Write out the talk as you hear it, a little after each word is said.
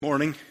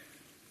Morning.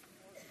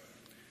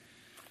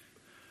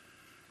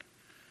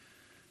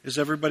 Is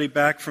everybody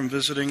back from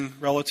visiting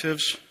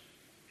relatives?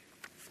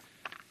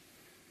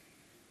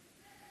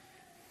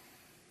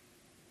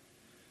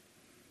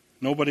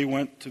 Nobody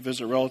went to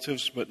visit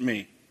relatives but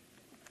me.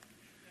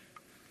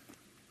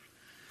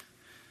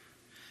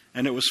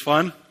 And it was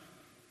fun.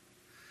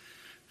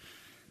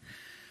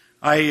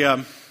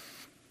 I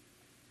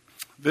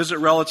visit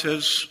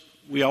relatives.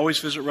 We always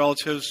visit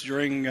relatives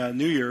during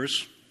New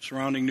Year's,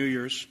 surrounding New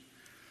Year's,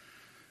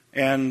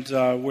 and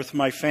with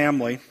my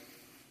family.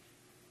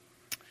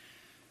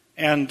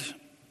 And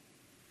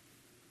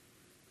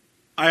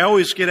I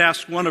always get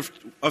asked one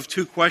of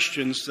two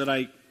questions that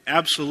I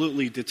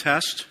absolutely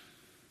detest,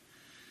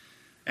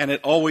 and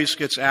it always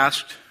gets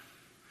asked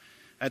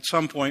at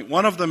some point.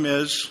 One of them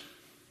is,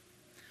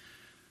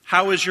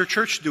 how is your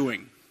church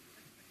doing?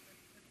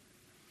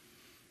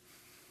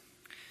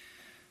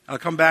 I'll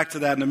come back to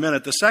that in a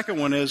minute. The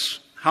second one is,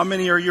 how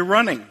many are you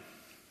running?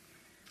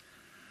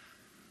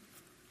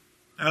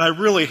 And I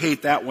really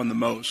hate that one the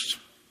most.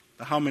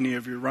 The how many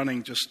of you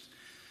running just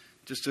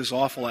is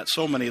awful at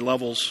so many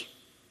levels.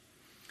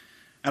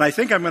 And I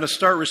think I'm going to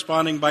start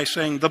responding by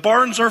saying, the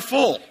barns are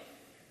full.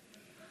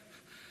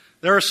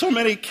 There are so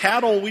many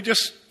cattle, we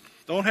just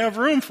don't have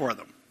room for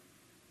them.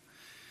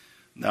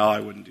 No, I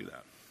wouldn't do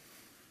that.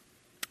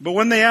 But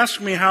when they ask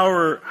me how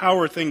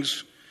are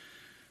things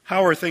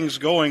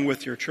going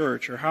with your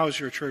church, or how's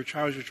your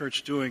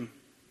church doing?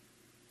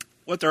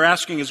 What they're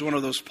asking is one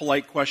of those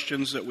polite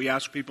questions that we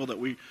ask people that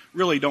we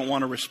really don't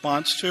want a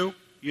response to.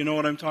 You know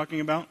what I'm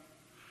talking about?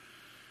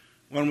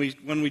 When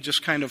we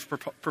just kind of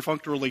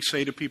perfunctorily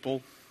say to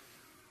people,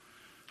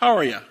 how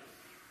are you?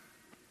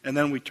 And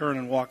then we turn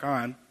and walk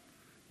on,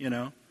 you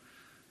know.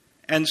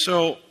 And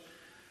so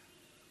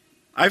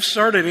I've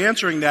started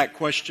answering that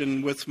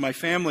question with my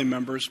family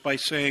members by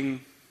saying,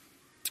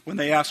 when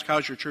they ask,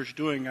 how's your church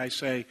doing? I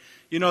say,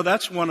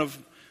 that's one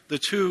of the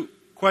two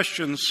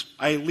questions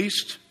I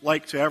least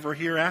like to ever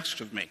hear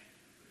asked of me.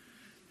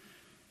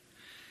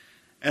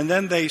 And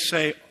then they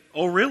say,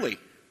 oh, really?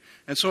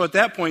 And so at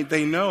that point,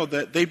 they know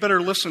that they better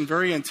listen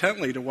very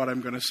intently to what I'm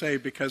going to say,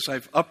 because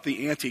I've upped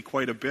the ante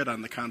quite a bit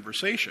on the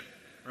conversation,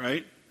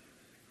 right?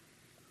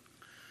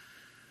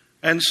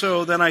 And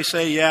so then I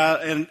say, yeah,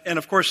 and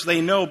of course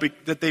they know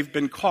that they've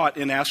been caught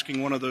in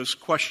asking one of those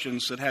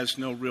questions that has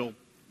no real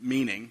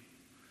meaning.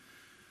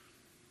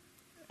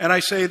 And I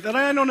say that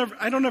I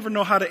don't ever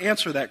know how to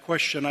answer that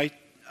question.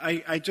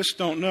 I just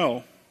don't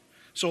know.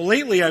 So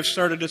lately I've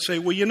started to say,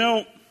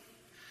 well,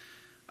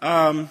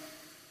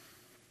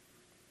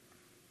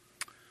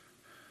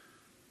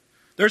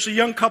 there's a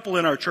young couple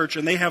in our church,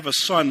 and they have a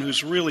son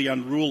who's really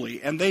unruly,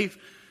 and they've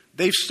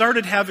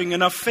started having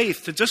enough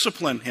faith to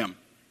discipline him.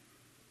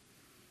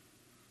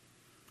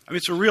 I mean,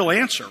 it's a real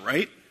answer,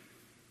 right?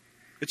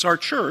 It's our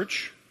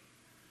church.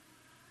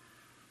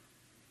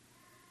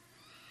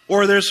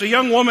 Or there's a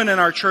young woman in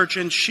our church,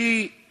 and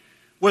she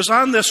was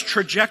on this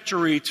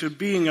trajectory to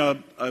being a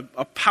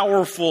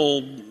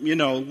powerful,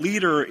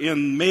 leader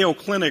in Mayo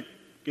Clinic.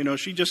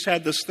 She just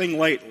had this thing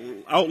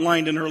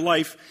outlined in her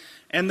life.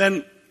 And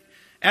then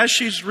as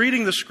she's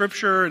reading the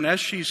scripture and as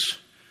she's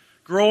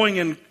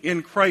growing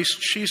in Christ,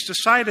 she's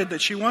decided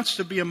that she wants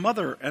to be a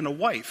mother and a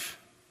wife.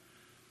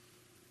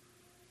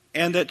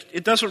 And that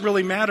it doesn't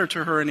really matter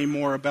to her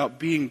anymore about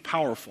being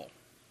powerful.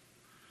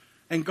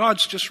 And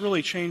God's just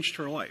really changed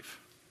her life.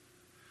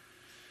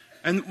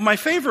 And my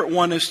favorite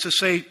one is to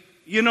say,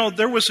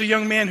 there was a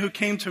young man who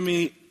came to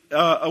me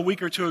a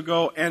week or two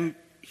ago, and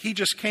he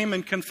just came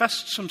and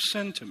confessed some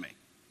sin to me.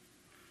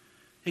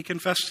 He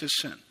confessed his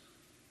sin.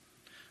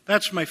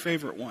 That's my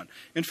favorite one.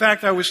 In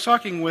fact, I was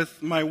talking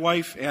with my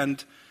wife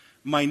and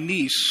my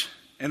niece,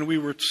 and we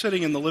were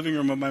sitting in the living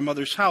room of my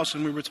mother's house,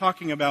 and we were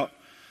talking about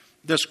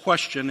this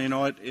question.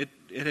 It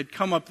had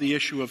come up, the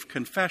issue of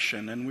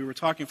confession, and we were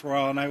talking for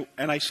a while,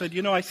 and I said,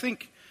 I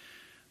think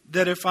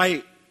that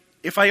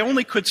if I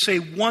only could say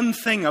one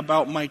thing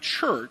about my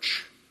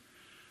church,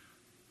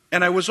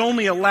 and I was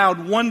only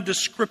allowed one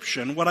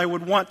description, what I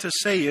would want to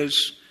say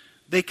is,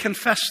 they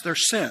confess their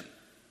sin.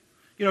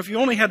 If you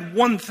only had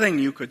one thing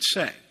you could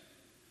say.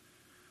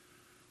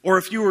 Or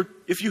if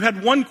you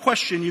had one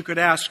question you could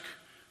ask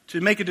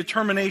to make a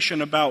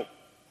determination about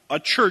a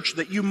church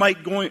that you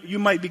might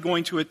be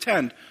going to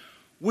attend,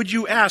 would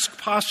you ask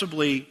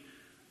possibly,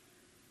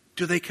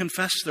 do they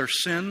confess their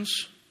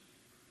sins?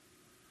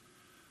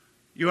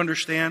 You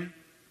understand?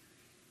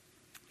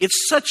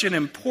 It's such an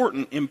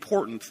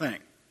important thing,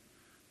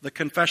 the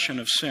confession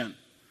of sin.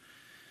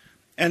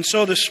 And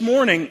so this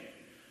morning,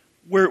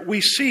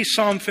 we see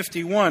Psalm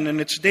 51, and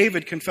it's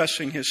David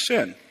confessing his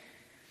sin.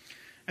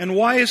 And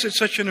why is it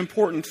such an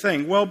important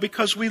thing? Well,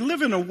 because we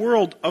live in a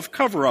world of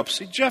cover-ups.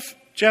 See,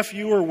 Jeff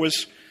Ewer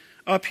was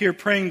up here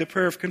praying the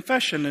prayer of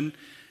confession,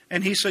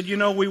 and he said,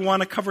 we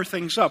want to cover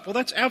things up. Well,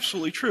 that's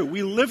absolutely true.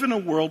 We live in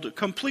a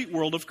complete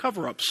world of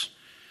cover-ups.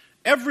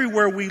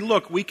 Everywhere we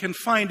look, we can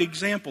find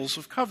examples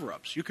of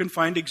cover-ups. You can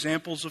find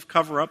examples of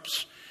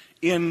cover-ups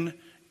in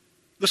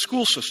the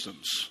school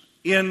systems,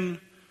 in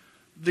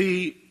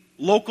the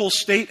local,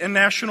 state, and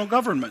national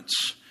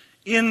governments,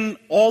 in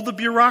all the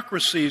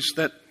bureaucracies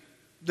that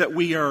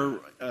we are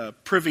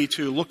privy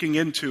to, looking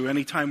into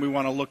anytime we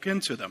want to look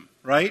into them,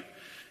 right?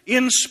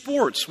 In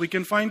sports, we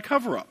can find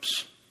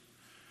cover-ups.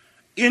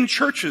 In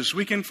churches,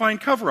 we can find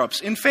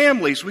cover-ups. In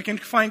families, we can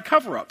find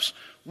cover-ups.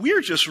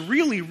 We're just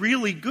really,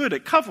 really good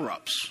at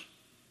cover-ups.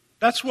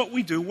 That's what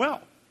we do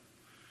well.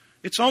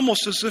 It's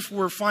almost as if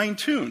we're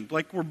fine-tuned,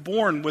 like we're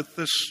born with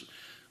this,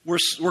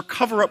 we're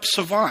cover-up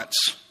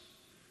savants,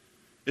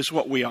 is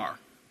what we are,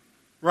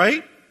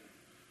 right?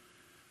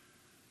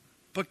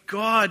 But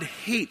God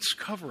hates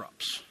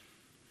cover-ups.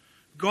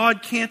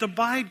 God can't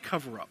abide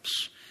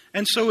cover-ups.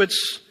 And so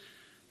it's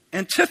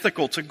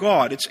antithetical to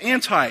God. It's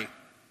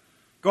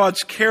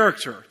anti-God's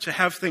character to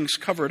have things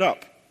covered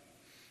up.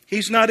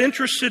 He's not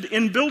interested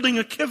in building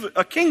a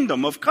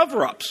kingdom of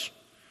cover-ups.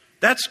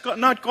 That's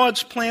not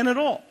God's plan at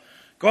all.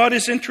 God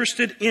is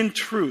interested in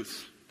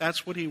truth.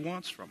 That's what he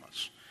wants from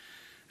us.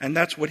 And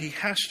that's what he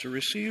has to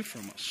receive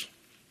from us.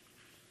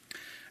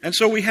 And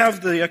so we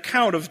have the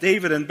account of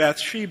David and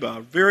Bathsheba,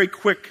 a very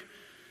quick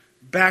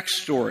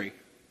backstory.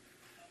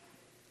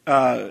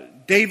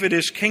 David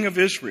is king of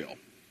Israel.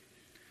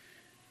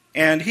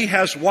 And he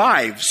has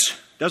wives.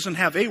 Doesn't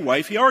have a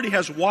wife, he already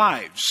has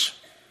wives.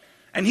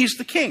 And he's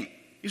the king.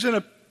 He's in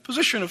a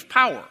position of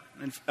power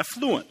and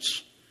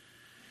affluence.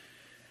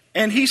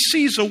 And he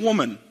sees a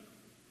woman,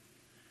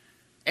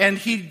 and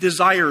he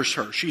desires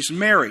her. She's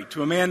married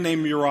to a man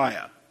named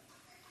Uriah.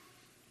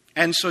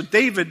 And so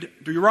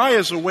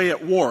Uriah's away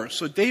at war,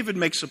 so David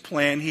makes a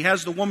plan. He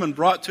has the woman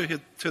brought to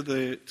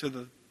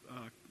the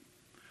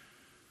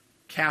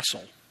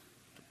castle.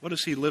 What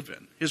does he live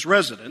in? His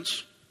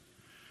residence,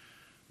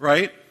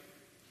 right?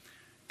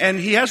 And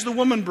he has the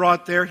woman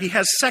brought there. He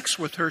has sex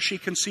with her. She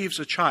conceives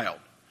a child.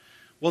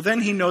 Well,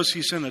 then he knows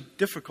he's in a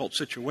difficult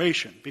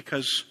situation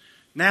because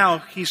now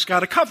he's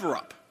got a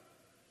cover-up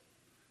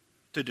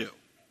to do.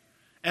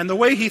 And the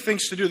way he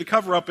thinks to do the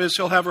cover-up is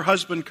he'll have her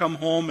husband come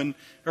home, and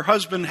her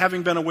husband,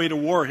 having been away to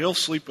war, he'll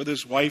sleep with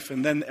his wife,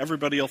 and then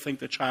everybody will think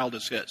the child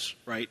is his,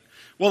 right?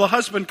 Well, the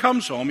husband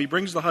comes home. He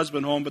brings the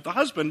husband home, but the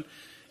husband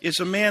is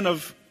a man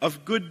of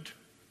good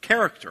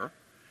character,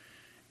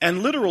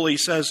 and literally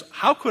says,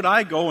 how could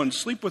I go and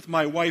sleep with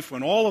my wife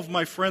when all of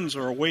my friends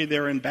are away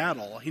there in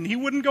battle? And he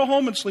wouldn't go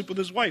home and sleep with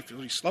his wife.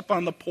 He slept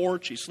on the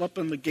porch. He slept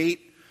on the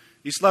gate.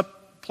 He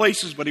slept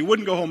places, but he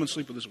wouldn't go home and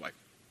sleep with his wife.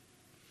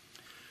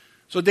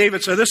 So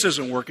David said, this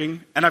isn't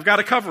working, and I've got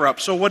to cover up.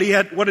 So what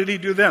did he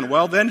do then?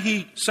 Well, then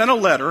he sent a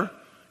letter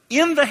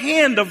in the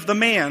hand of the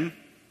man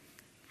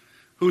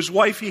whose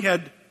wife he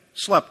had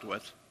slept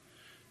with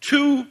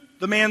to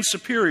the man's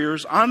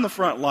superiors on the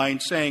front line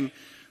saying,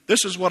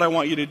 this is what I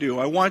want you to do.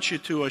 I want you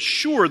to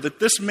assure that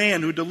this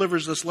man who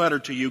delivers this letter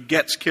to you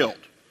gets killed.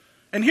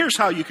 And here's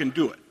how you can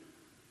do it.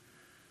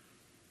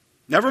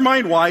 Never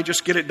mind why,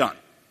 just get it done.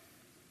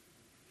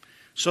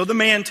 So the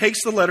man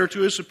takes the letter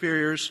to his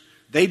superiors.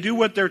 They do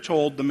what they're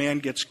told. The man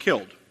gets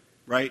killed,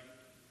 right?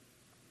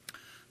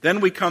 Then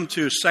we come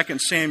to 2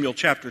 Samuel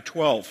chapter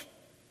 12.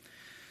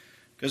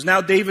 Because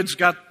now David's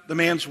got the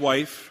man's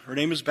wife. Her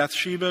name is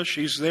Bathsheba.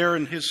 She's there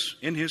in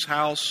his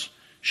house.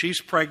 She's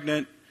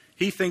pregnant.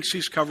 He thinks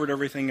he's covered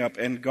everything up.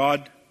 And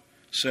God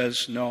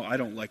says, no, I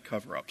don't like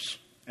cover-ups.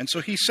 And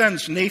so he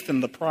sends Nathan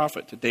the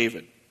prophet to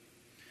David.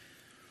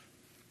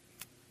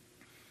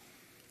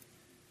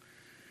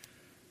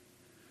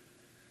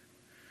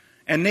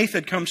 And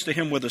Nathan comes to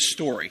him with a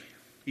story.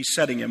 He's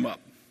setting him up.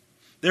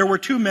 There were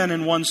two men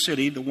in one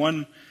city, the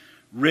one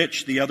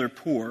rich, the other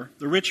poor.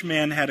 The rich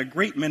man had a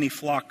great many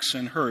flocks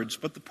and herds,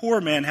 but the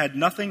poor man had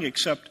nothing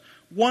except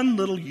one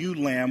little ewe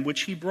lamb,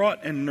 which he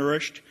brought and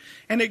nourished,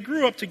 and it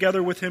grew up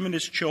together with him and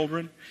his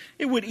children.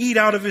 It would eat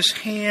out of his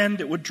hand,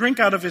 it would drink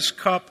out of his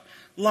cup,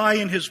 lie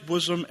in his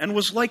bosom, and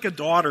was like a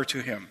daughter to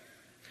him.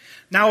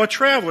 Now a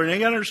traveler, and you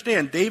got to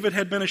understand, David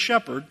had been a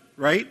shepherd,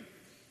 right?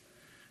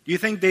 Do you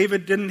think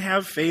David didn't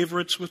have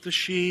favorites with the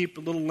sheep,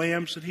 the little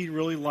lambs that he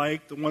really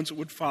liked, the ones that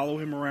would follow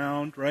him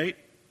around, right?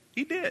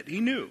 He did. He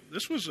knew.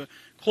 This was a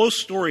close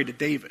story to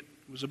David.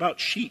 It was about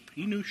sheep.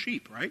 He knew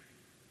sheep, right?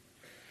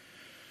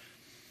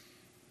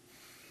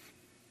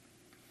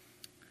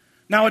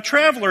 Now a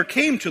traveler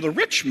came to the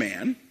rich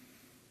man,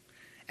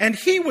 and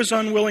he was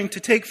unwilling to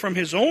take from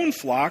his own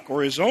flock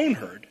or his own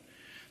herd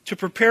to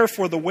prepare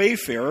for the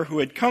wayfarer who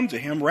had come to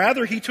him.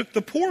 Rather, he took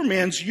the poor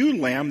man's ewe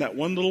lamb, that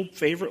one little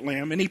favorite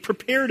lamb, and he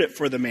prepared it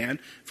for the man.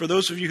 For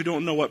those of you who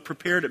don't know what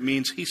prepared it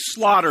means, he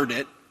slaughtered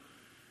it,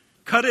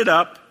 cut it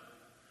up,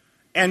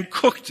 and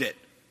cooked it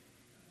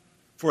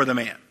for the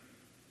man.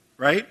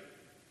 Right?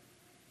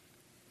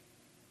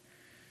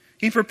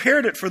 He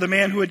prepared it for the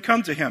man who had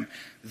come to him.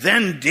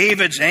 Then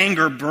David's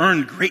anger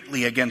burned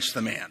greatly against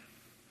the man.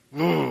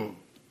 Ooh.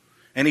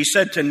 And he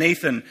said to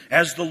Nathan,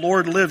 as the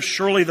Lord lives,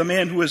 surely the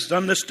man who has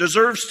done this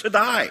deserves to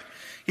die.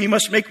 He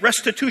must make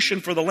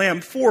restitution for the lamb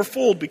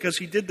fourfold because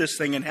he did this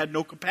thing and had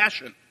no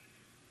compassion.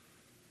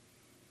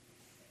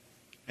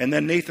 And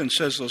then Nathan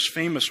says those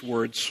famous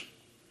words,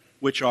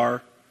 which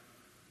are,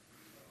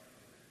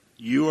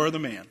 you are the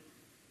man.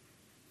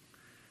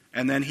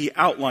 And then he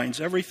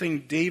outlines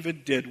everything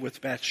David did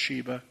with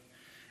Bathsheba,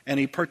 and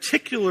he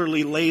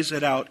particularly lays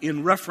it out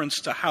in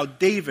reference to how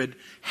David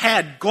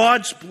had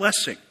God's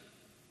blessing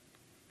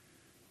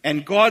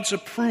and God's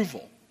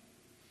approval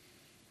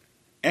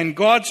and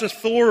God's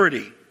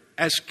authority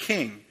as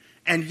king,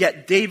 and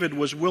yet David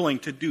was willing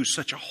to do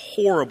such a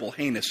horrible,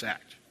 heinous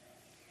act.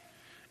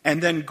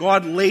 And then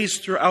God lays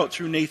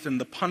through Nathan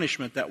the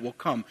punishment that will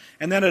come.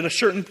 And then at a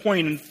certain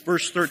point in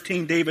verse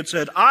 13, David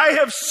said, I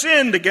have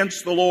sinned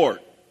against the Lord.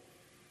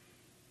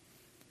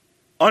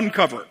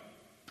 Uncover.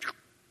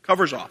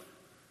 Covers off.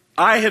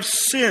 I have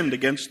sinned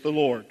against the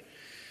Lord.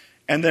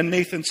 And then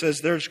Nathan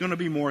says there's going to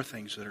be more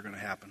things that are going to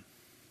happen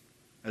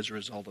as a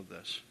result of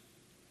this.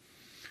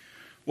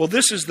 Well,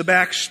 this is the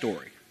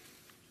backstory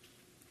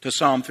to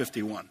Psalm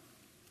 51.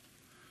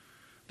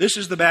 This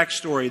is the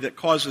backstory that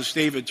causes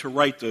David to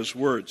write those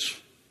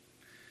words.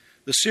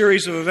 The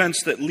series of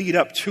events that lead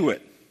up to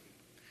it.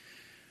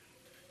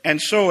 And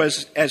so,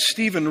 as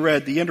Stephen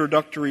read the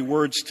introductory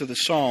words to the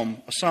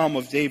psalm, a psalm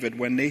of David,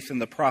 when Nathan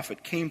the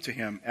prophet came to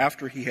him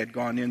after he had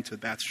gone into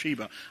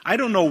Bathsheba. I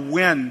don't know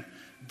when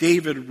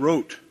David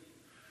wrote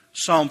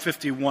Psalm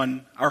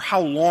 51 or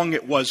how long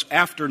it was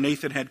after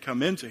Nathan had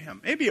come into him.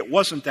 Maybe it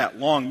wasn't that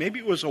long. Maybe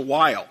it was a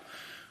while.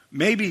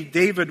 Maybe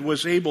David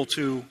was able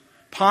to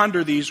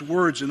ponder these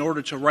words in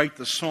order to write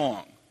the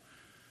song.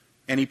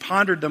 And he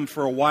pondered them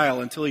for a while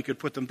until he could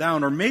put them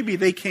down. Or maybe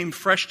they came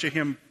fresh to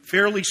him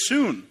fairly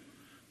soon.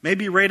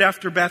 Maybe right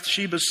after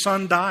Bathsheba's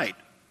son died.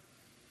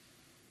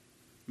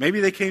 Maybe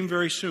they came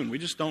very soon. We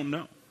just don't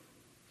know.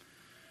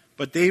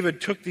 But David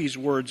took these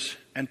words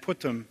and put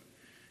them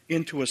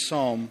into a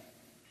psalm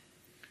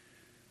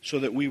so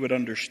that we would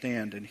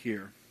understand and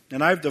hear.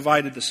 And I've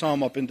divided the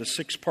psalm up into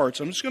 6 parts.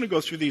 I'm just going to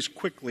go through these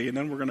quickly, and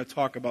then we're going to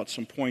talk about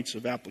some points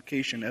of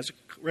application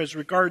as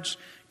regards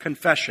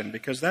confession,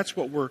 because that's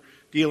what we're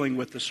dealing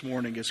with this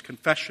morning, is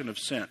confession of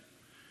sin.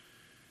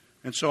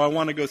 And so I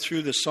want to go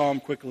through this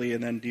psalm quickly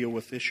and then deal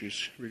with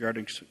issues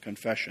regarding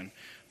confession.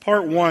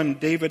 Part 1,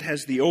 David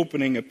has the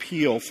opening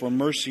appeal for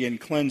mercy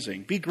and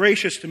cleansing. Be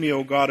gracious to me,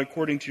 O God,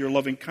 according to your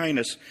loving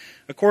kindness.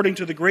 According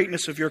to the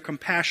greatness of your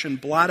compassion,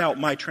 blot out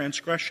my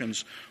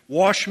transgressions.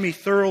 Wash me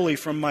thoroughly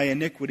from my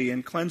iniquity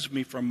and cleanse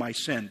me from my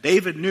sin.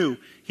 David knew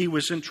he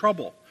was in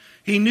trouble.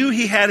 He knew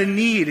he had a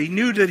need. He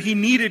knew that he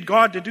needed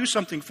God to do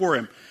something for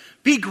him.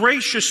 Be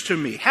gracious to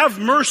me. Have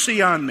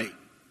mercy on me.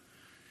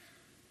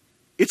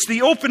 It's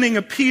the opening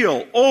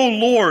appeal. Oh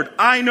Lord,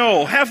 I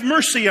know. Have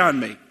mercy on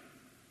me.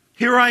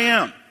 Here I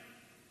am.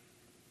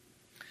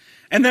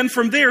 And then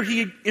from there,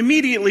 he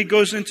immediately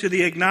goes into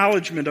the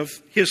acknowledgement of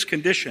his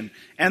condition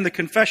and the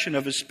confession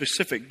of his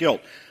specific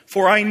guilt.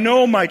 For I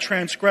know my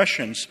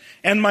transgressions,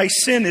 and my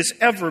sin is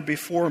ever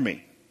before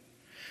me.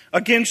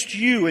 Against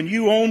you and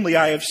you only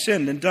I have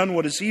sinned and done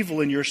what is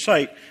evil in your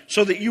sight,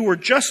 so that you were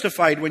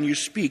justified when you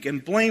speak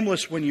and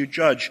blameless when you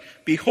judge.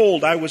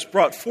 Behold, I was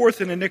brought forth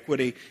in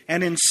iniquity,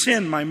 and in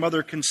sin my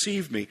mother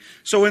conceived me.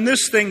 So in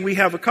this thing we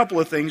have a couple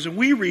of things, and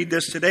we read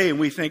this today and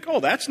we think, oh,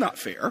 that's not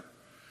fair.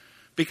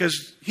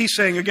 Because he's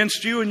saying,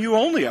 against you and you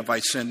only have I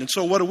sinned. And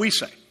so what do we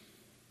say?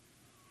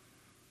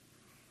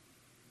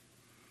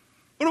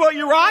 What about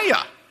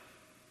Uriah?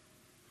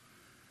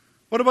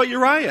 What about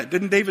Uriah?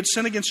 Didn't David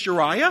sin against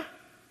Uriah?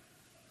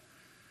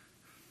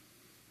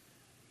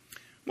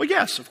 Well,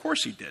 yes, of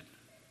course he did.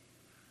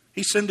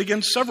 He sinned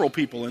against several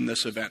people in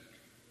this event.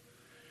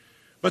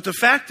 But the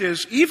fact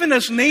is, even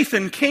as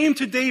Nathan came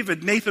to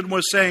David, Nathan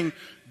was saying,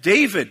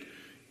 David,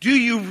 do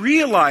you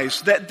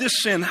realize that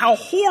this sin, how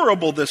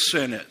horrible this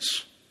sin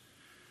is?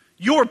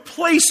 Your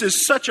place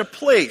is such a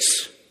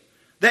place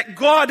that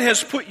God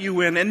has put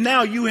you in, and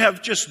now you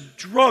have just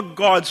drug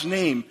God's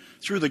name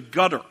through the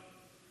gutter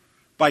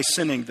by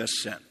sinning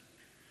this sin.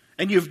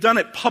 And you've done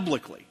it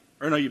publicly.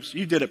 Or no,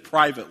 you did it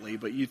privately,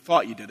 but you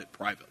thought you did it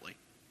privately,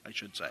 I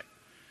should say.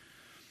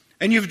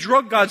 And you've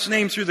drugged God's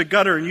name through the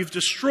gutter, and you've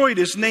destroyed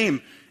his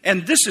name,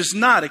 and this is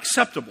not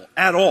acceptable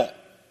at all.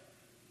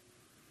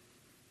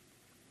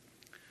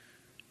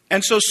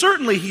 And so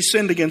certainly he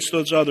sinned against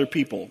those other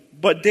people.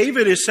 But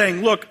David is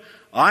saying, look,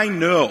 I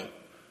know.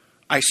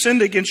 I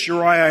sinned against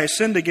Uriah, I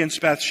sinned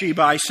against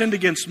Bathsheba, I sinned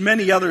against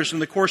many others in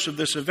the course of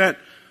this event,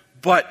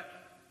 but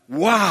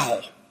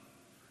wow,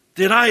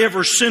 did I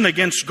ever sin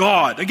against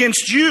God?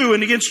 Against you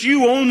and against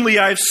you only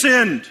I've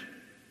sinned.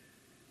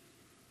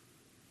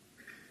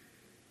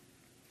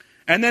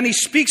 And then he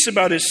speaks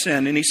about his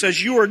sin, and he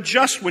says, you are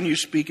just when you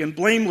speak and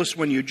blameless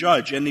when you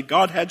judge. And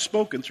God had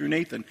spoken through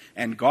Nathan,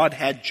 and God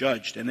had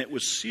judged, and it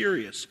was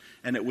serious,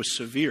 and it was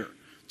severe.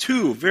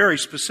 3 very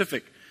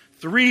specific,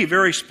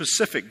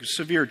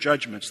 severe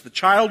judgments. The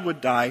child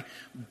would die.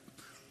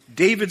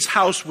 David's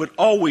house would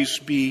always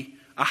be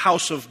a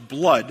house of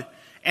blood,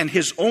 and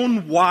his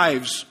own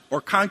wives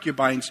or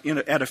concubines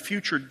at a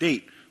future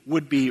date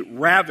would be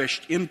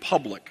ravished in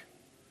public.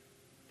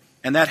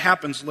 And that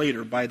happens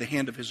later by the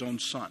hand of his own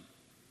son.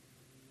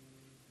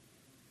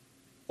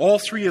 All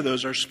 3 of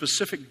those are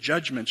specific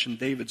judgments in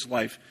David's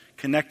life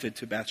connected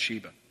to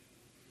Bathsheba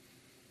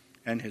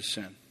and his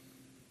sin.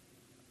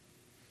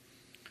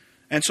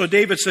 And so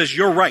David says,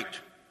 you're right.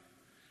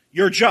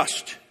 You're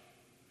just.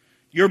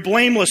 You're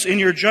blameless in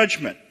your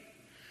judgment.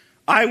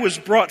 I was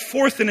brought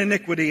forth in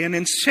iniquity, and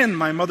in sin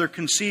my mother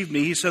conceived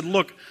me. He said,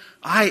 look,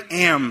 I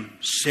am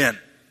sin.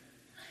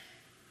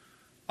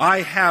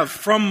 I have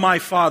from my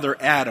father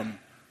Adam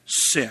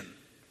sin.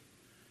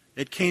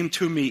 It came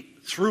to me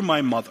through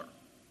my mother.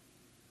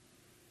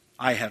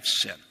 I have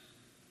sin.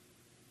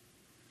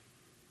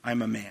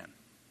 I'm a man.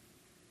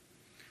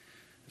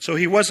 So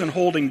he wasn't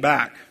holding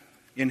back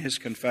in his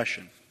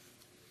confession.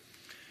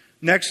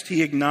 Next,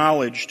 he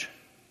acknowledged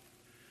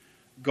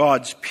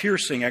God's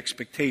piercing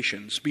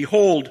expectations.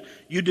 Behold,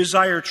 you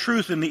desire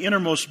truth in the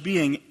innermost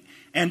being,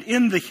 and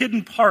in the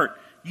hidden part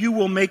you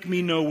will make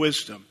me know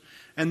wisdom.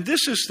 And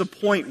this is the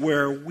point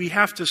where we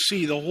have to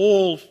see the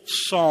whole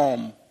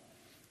psalm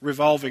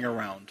revolving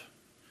around.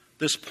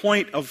 This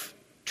point of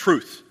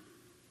truth.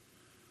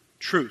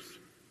 Truth.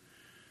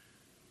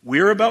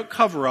 We're about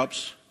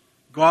cover-ups.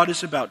 God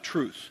is about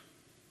truth.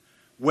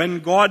 When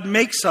God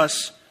makes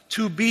us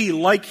to be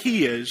like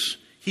He is,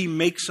 He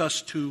makes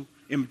us to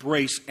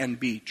embrace and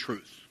be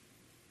truth.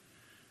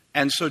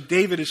 And so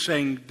David is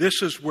saying,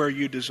 this is where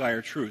you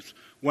desire truth.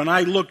 When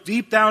I look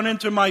deep down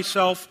into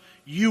myself,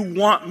 you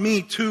want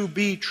me to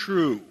be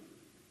true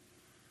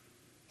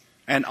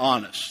and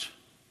honest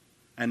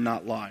and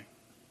not lie.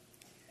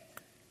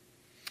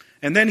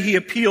 And then he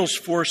appeals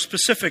for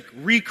specific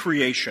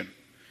recreation.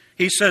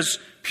 He says,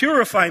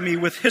 purify me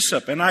with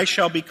hyssop, and I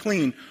shall be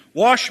clean.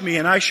 Wash me,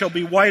 and I shall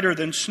be whiter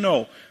than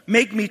snow.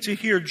 Make me to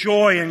hear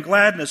joy and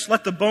gladness.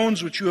 Let the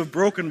bones which you have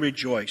broken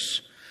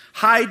rejoice.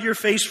 Hide your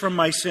face from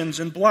my sins,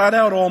 and blot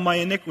out all my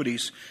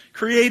iniquities.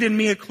 Create in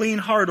me a clean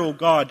heart, O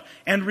God,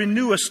 and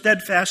renew a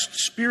steadfast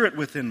spirit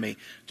within me.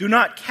 Do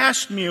not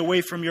cast me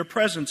away from your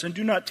presence, and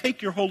do not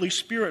take your Holy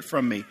Spirit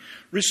from me.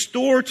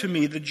 Restore to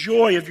me the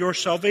joy of your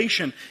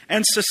salvation,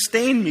 and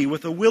sustain me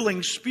with a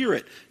willing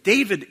spirit.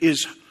 David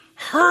is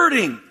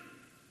hurting.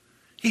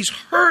 He's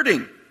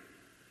hurting.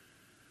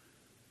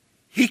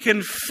 He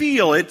can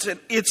feel it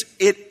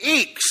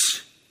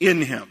aches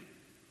in him.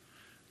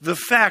 The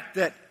fact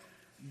that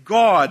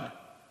God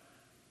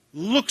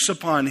looks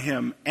upon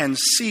him and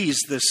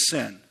sees this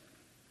sin.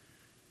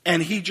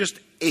 And he just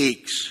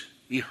aches.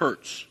 He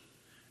hurts.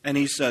 And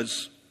he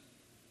says,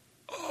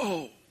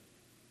 oh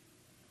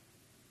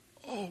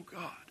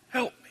God,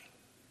 help me.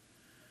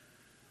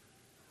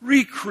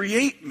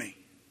 Recreate me.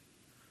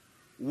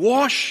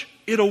 Wash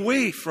it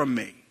away from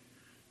me.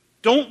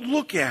 Don't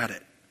look at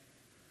it.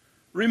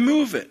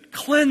 Remove it.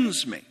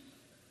 Cleanse me.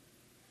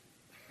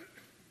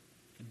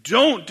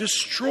 Don't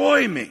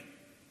destroy me.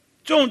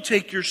 Don't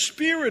take your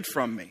spirit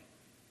from me.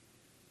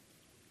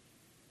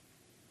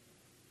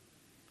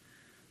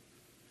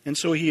 And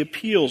so he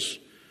appeals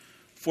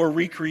for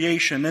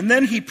recreation. And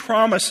then he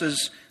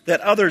promises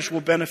that others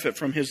will benefit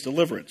from his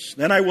deliverance.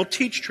 Then I will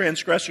teach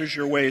transgressors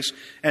your ways,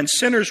 and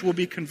sinners will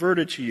be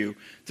converted to you.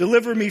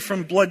 Deliver me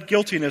from blood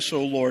guiltiness,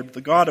 O Lord,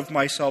 the God of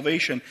my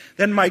salvation.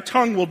 Then my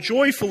tongue will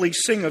joyfully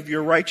sing of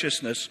your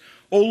righteousness.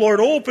 O Lord,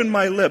 open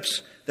my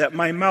lips, that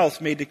my mouth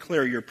may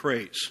declare your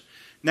praise.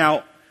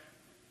 Now,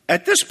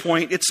 at this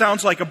point, it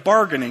sounds like a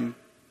bargaining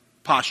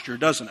posture,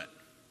 doesn't it?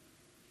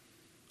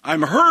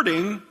 I'm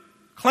hurting,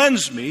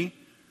 cleanse me,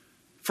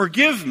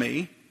 forgive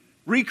me,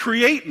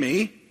 recreate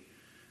me.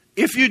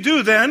 If you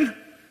do, then,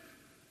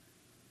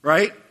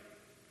 right?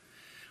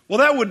 Well,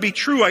 that would be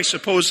true, I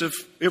suppose,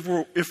 if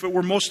it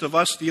were most of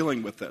us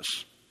dealing with this.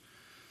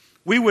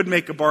 We would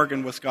make a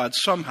bargain with God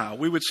somehow.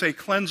 We would say,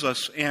 cleanse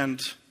us. And,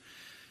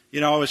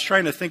 I was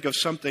trying to think of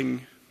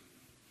something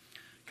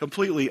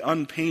completely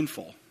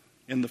unpainful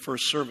in the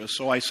first service.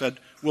 So I said,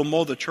 we'll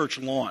mow the church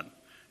lawn.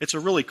 It's a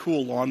really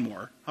cool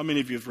lawnmower. How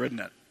many of you have ridden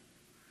it?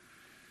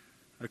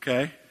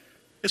 Okay?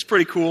 It's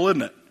pretty cool,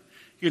 isn't it?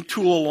 You can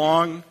tool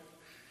along.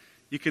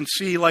 You can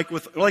see, like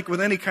with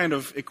any kind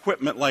of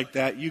equipment like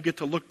that, you get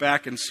to look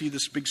back and see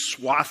this big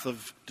swath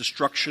of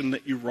destruction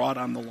that you wrought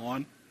on the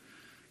lawn,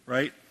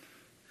 right?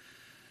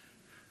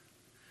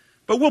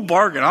 But we'll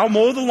bargain. I'll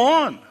mow the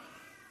lawn.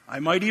 I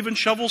might even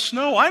shovel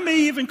snow. I may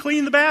even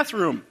clean the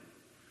bathroom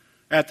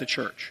at the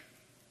church.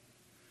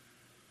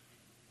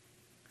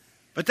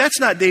 But that's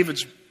not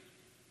David's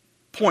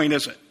point,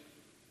 is it?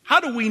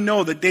 How do we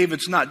know that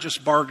David's not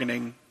just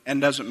bargaining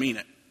and doesn't mean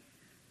it?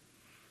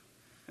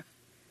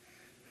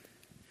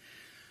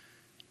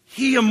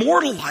 He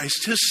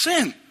immortalized his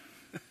sin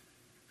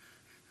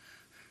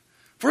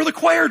for the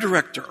choir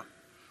director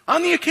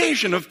on the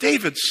occasion of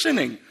David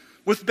sinning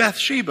with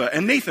Bathsheba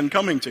and Nathan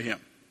coming to him.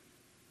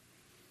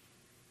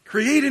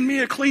 Create in me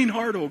a clean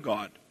heart, O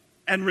God,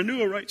 and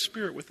renew a right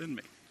spirit within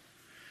me.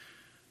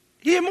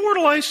 He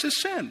immortalized his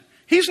sin.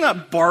 He's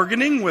not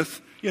bargaining with,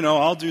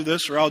 I'll do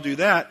this or I'll do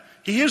that.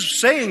 He is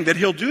saying that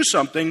he'll do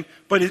something,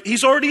 but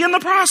he's already in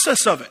the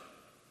process of it.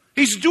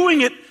 He's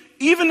doing it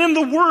even in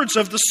the words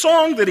of the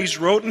song that he's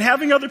wrote and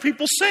having other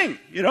people sing.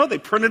 They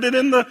printed it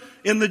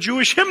in the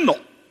Jewish hymnal.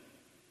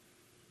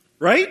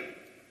 Right?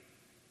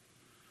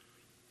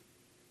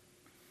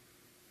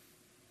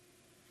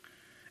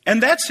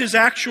 And that's his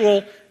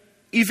actual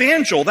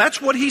evangel.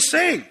 That's what he's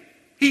saying.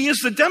 He is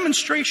the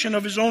demonstration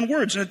of his own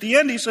words. And at the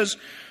end he says,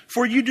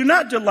 "For you do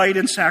not delight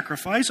in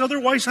sacrifice,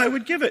 otherwise I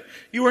would give it.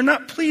 You are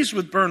not pleased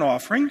with burnt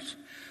offerings.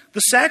 The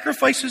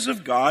sacrifices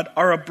of God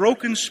are a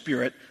broken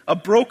spirit, a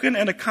broken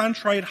and a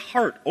contrite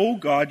heart. O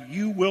God,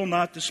 you will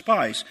not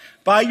despise.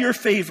 By your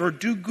favor,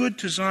 do good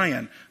to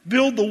Zion.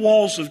 Build the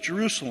walls of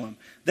Jerusalem.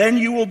 Then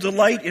you will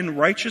delight in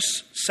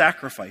righteous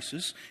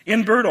sacrifices,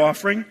 in burnt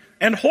offering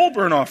and whole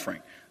burnt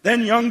offering.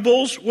 Then young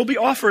bulls will be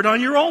offered on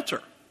your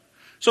altar."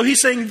 So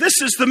he's saying,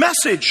 this is the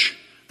message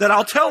that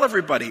I'll tell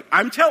everybody.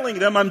 I'm telling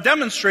them, I'm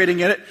demonstrating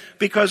it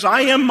because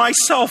I am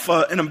myself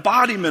an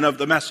embodiment of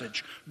the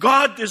message.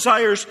 God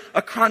desires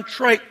a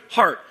contrite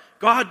heart.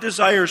 God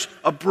desires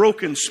a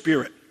broken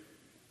spirit.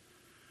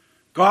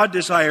 God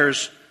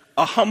desires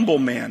a humble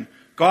man.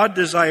 God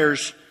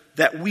desires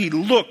that we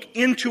look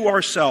into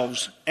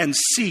ourselves and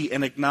see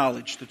and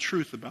acknowledge the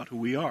truth about who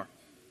we are.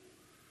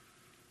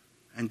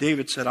 And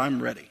David said,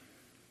 I'm ready.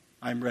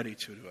 I'm ready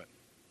to do it.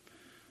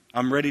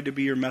 I'm ready to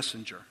be your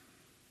messenger.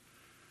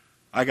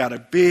 I got a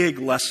big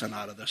lesson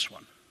out of this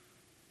one.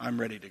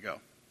 I'm ready to go.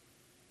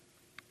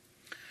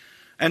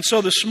 And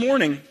so this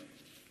morning,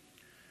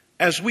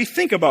 as we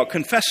think about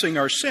confessing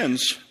our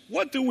sins,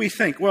 what do we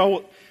think?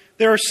 Well,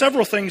 there are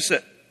several things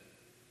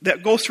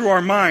that go through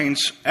our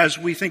minds as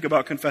we think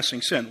about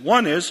confessing sin.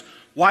 One is,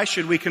 why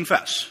should we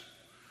confess?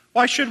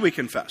 Why should we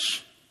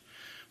confess?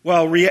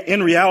 Well,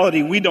 in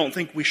reality, we don't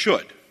think we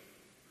should.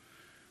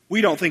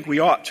 We don't think we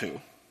ought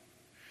to.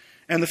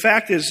 And the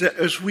fact is that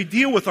as we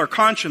deal with our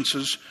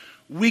consciences,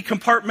 we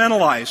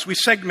compartmentalize, we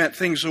segment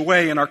things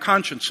away in our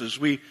consciences.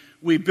 We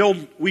build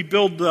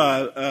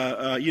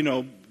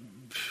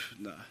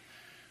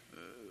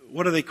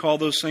what do they call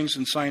those things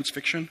in science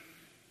fiction?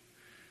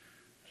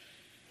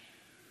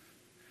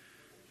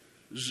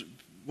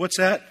 What's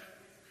that?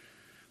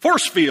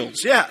 Force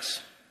fields,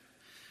 yes.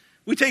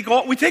 We take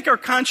our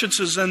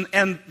consciences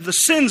and the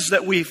sins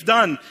that we've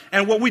done,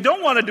 and what we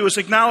don't want to do is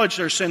acknowledge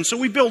their sins. So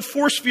we build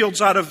force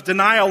fields out of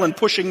denial and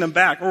pushing them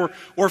back,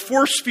 or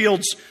force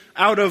fields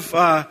out of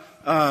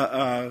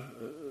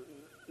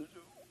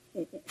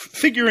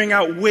figuring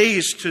out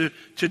ways to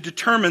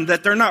determine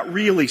that they're not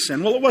really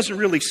sin. Well, it wasn't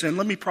really sin.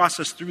 Let me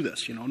process through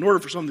this. In order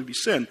for something to be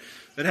sin,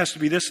 it has to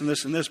be this and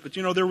this and this. But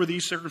there were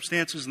these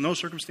circumstances and those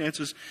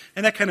circumstances,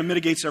 and that kind of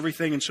mitigates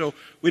everything. And so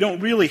we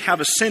don't really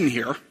have a sin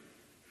here.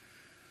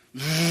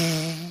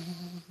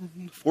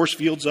 Force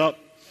field's up.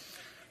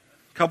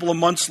 A couple of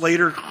months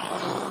later,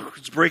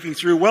 it's breaking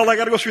through. Well, I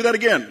got to go through that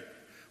again.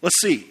 Let's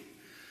see.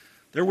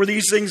 There were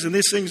these things and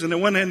these things, and they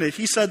went in, and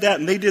he said that,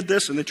 and they did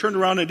this, and they turned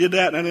around and did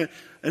that,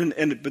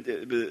 but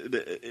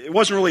it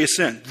wasn't really a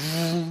sin.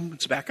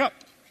 It's back up.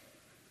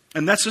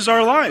 And that's just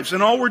our lives.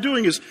 And all we're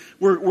doing is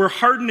we're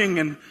hardening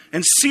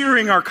and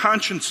searing our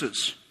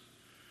consciences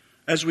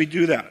as we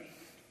do that.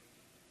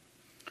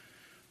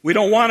 We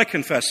don't want to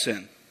confess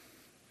sin.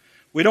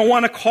 We don't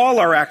want to call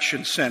our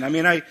action sin. I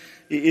mean,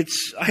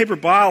 it's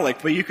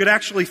hyperbolic, but you could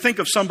actually think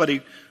of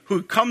somebody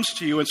who comes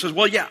to you and says,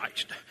 well, yeah,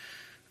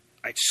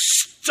 I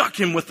stuck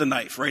him with the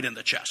knife right in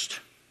the chest,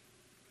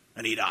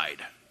 and he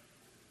died.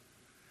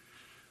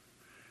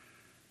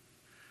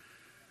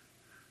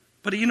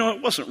 But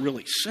it wasn't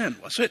really sin,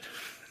 was it?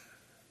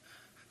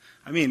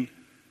 I mean,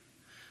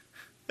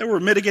 there were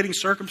mitigating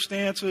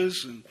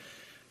circumstances, and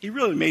he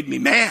really made me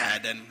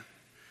mad, and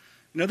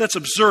that's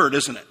absurd,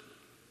 isn't it?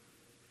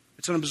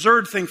 It's an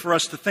absurd thing for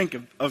us to think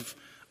of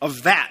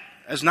that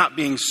as not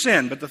being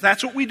sin, but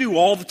that's what we do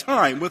all the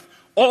time with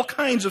all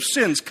kinds of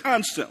sins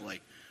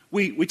constantly.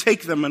 We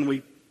take them and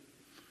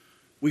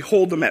we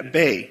hold them at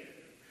bay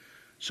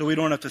so we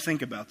don't have to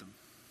think about them.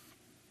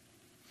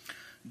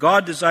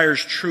 God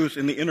desires truth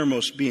in the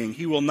innermost being.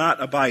 He will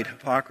not abide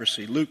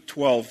hypocrisy. Luke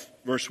 12,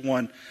 verse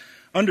 1.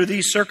 Under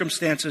these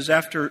circumstances,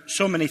 after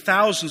so many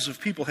thousands of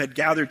people had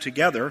gathered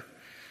together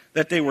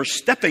that they were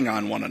stepping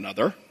on one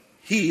another,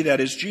 he, that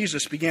is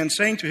Jesus, began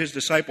saying to his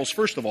disciples,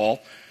 first of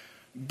all,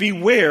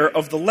 beware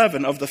of the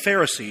leaven of the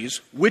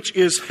Pharisees, which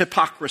is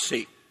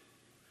hypocrisy.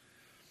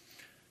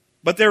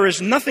 But there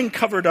is nothing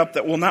covered up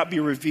that will not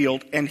be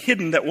revealed, and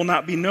hidden that will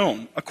not be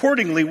known.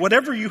 Accordingly,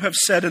 whatever you have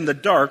said in the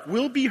dark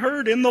will be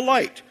heard in the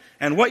light,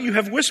 and what you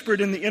have whispered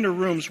in the inner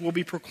rooms will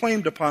be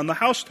proclaimed upon the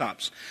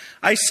housetops.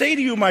 I say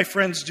to you, my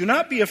friends, do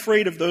not be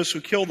afraid of those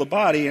who kill the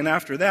body, and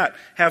after that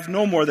have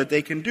no more that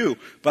they can do.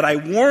 But I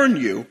warn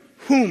you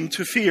whom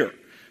to fear.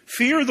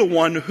 Fear the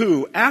one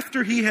who,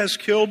 after he has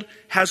killed,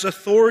 has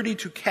authority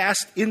to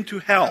cast into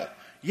hell.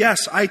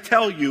 Yes, I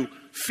tell you,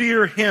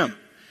 fear him.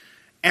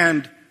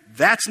 And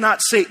that's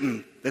not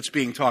Satan that's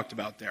being talked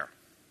about there.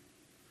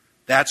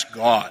 That's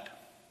God.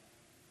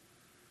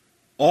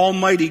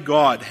 Almighty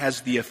God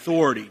has the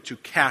authority to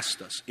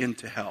cast us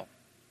into hell.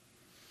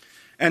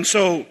 And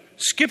so,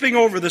 skipping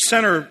over the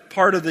center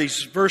part of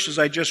these verses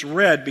I just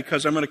read,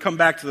 because I'm going to come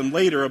back to them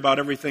later about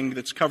everything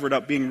that's covered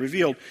up being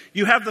revealed,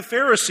 you have the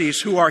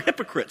Pharisees who are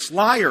hypocrites,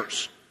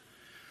 liars.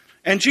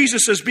 And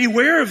Jesus says,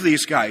 beware of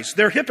these guys.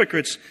 They're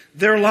hypocrites.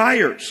 They're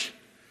liars.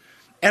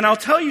 And I'll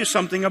tell you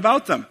something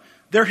about them.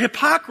 Their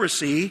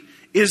hypocrisy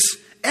is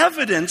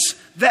evidence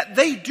that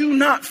they do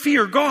not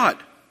fear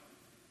God.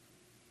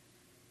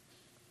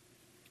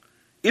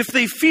 If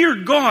they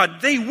feared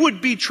God, they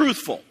would be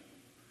truthful.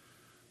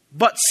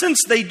 But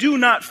since they do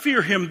not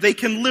fear him, they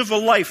can live a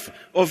life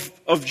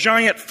of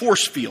giant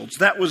force fields.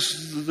 That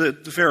was the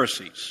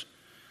Pharisees,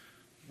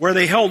 where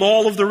they held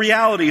all of the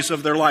realities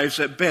of their lives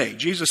at bay.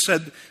 Jesus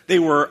said they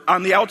were,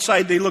 on the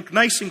outside, they looked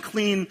nice and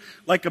clean,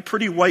 like a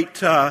pretty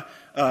white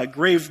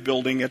grave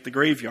building at the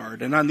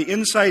graveyard. And on the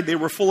inside, they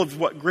were full of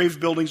what grave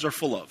buildings are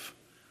full of: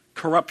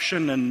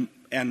 corruption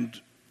and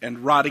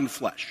rotting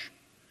flesh.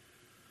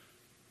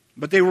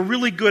 But they were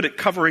really good at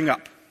covering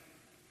up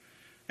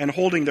and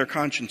holding their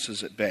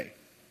consciences at bay.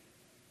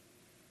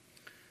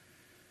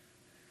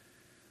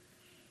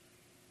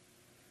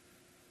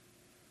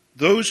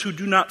 Those who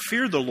do not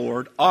fear the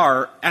Lord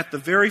are, at the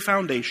very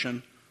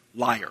foundation,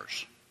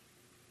 liars.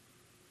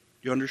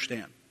 Do you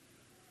understand?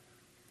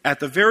 At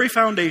the very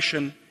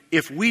foundation,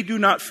 if we do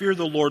not fear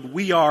the Lord,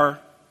 we are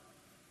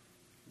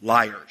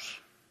liars.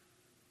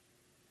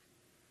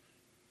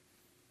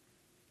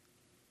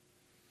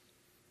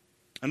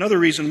 Another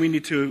reason we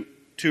need to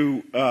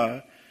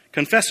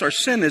confess our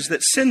sin is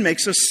that sin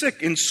makes us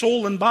sick in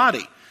soul and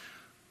body.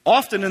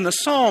 Often in the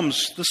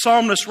Psalms, the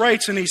psalmist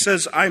writes and he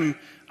says, Psalm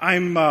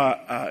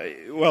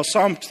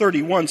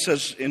 31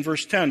 says in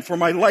verse 10, "For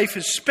my life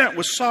is spent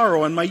with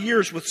sorrow and my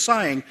years with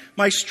sighing.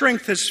 My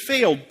strength has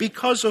failed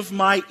because of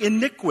my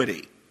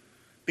iniquity,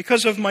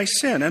 because of my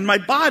sin, and my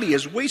body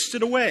is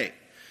wasted away."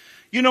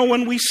 You know,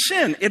 when we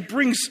sin, it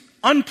brings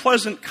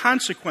unpleasant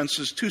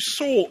consequences to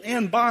soul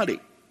and body.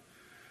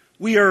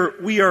 We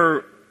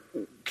are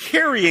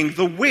carrying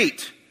the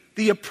weight,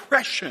 the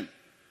oppression,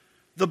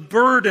 the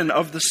burden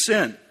of the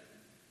sin.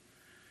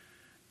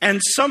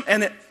 And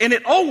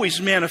it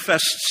always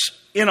manifests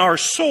in our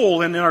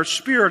soul and in our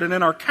spirit and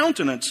in our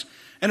countenance.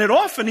 And it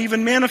often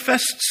even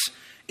manifests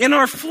in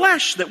our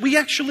flesh, that we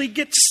actually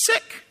get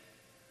sick.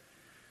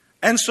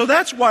 And so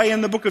that's why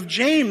in the book of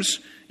James,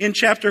 in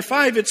chapter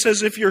 5, it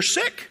says, if you're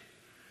sick,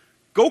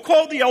 go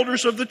call the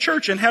elders of the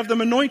church and have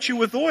them anoint you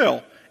with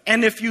oil.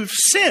 And if you've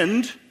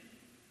sinned,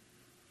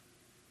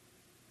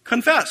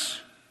 confess,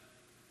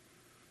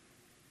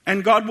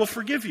 and God will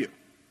forgive you.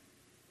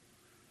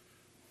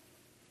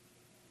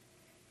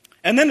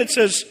 And then it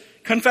says,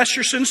 confess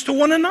your sins to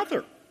one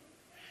another,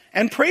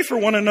 and pray for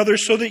one another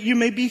so that you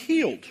may be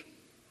healed.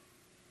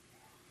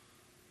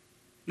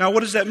 Now, what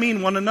does that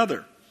mean, one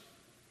another?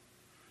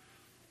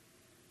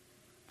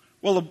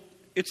 Well,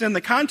 it's in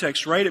the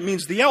context, right? It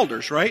means the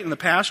elders, right? And the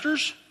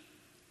pastors.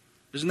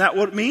 Isn't that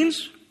what it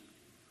means?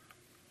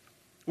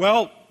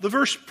 Well, the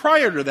verse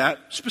prior to that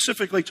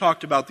specifically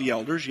talked about the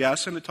elders,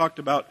 yes, and it talked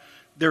about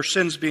their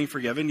sins being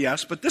forgiven,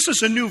 yes, but this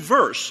is a new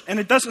verse, and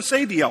it doesn't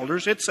say the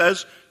elders, it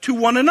says to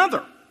one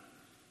another.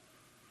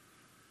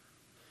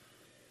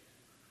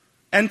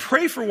 And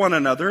pray for one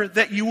another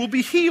that you will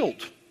be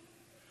healed.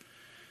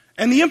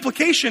 And the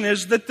implication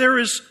is that there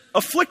is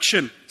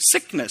affliction,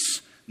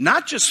 sickness,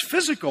 not just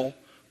physical,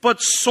 but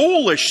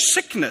soulish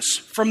sickness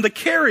from the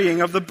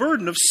carrying of the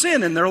burden of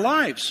sin in their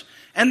lives.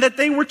 And that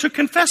they were to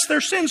confess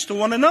their sins to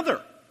one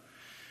another.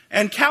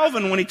 And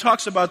Calvin, when he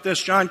talks about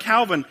this, John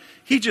Calvin,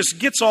 he just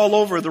gets all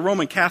over the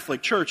Roman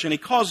Catholic Church, and he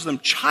calls them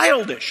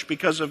childish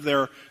because of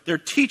their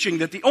teaching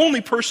that the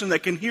only person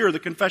that can hear the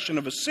confession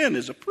of a sin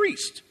is a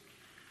priest.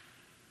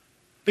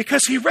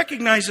 Because he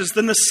recognizes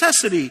the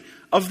necessity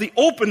of the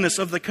openness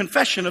of the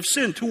confession of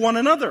sin to one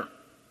another,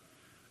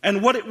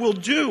 and what it will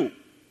do,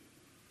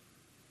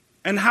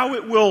 and how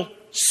it will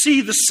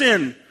see the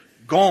sin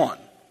gone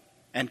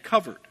and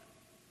covered.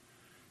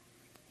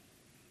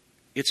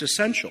 It's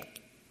essential.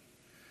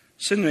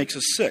 Sin makes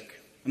us sick.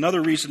 Another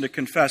reason to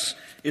confess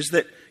is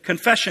that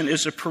confession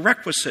is a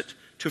prerequisite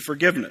to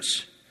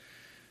forgiveness.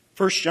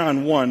 1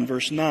 John 1,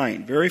 verse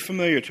 9, very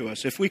familiar to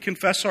us. If we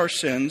confess our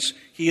sins,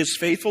 he is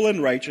faithful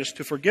and righteous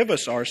to forgive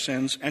us our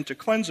sins and to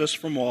cleanse us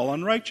from all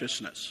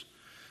unrighteousness.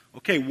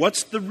 Okay,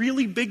 what's the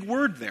really big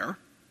word there?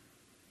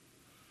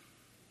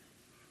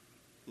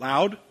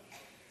 Loud.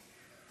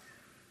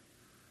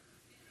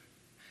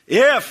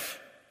 If.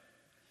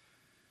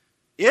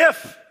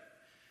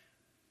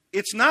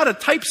 It's not a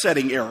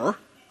typesetting error.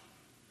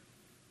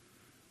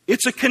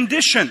 It's a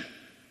condition.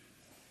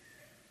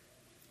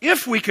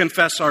 If we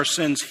confess our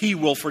sins, he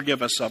will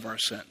forgive us of our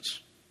sins.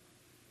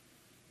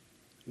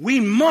 We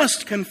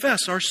must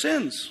confess our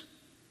sins.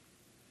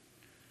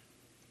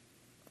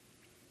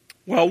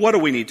 Well, what do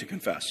we need to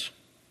confess?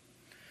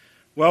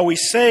 Well, we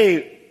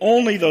say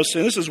only those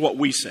sins. This is what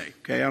we say.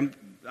 Okay,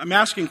 I'm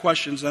asking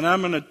questions, and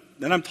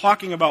I'm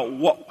talking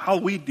about how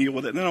we deal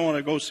with it, and then I want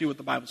to go see what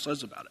the Bible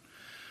says about it.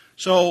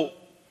 So,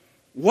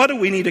 what do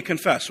we need to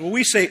confess? Well,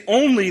 we say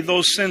only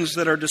those sins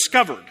that are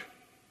discovered.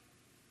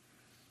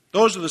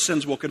 Those are the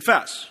sins we'll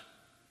confess.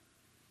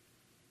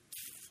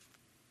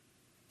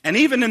 And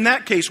even in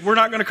that case, we're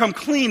not going to come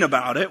clean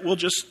about it. We'll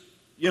just,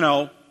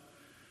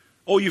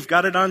 oh, you've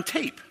got it on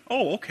tape.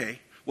 Oh, okay.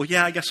 Well,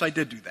 yeah, I guess I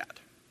did do that.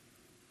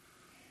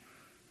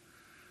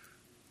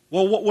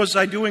 Well, what was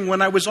I doing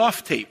when I was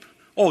off tape?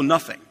 Oh,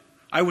 nothing.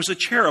 I was a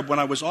cherub when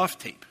I was off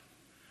tape.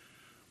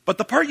 But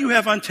the part you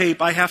have on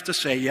tape, I have to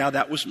say, yeah,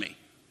 that was me.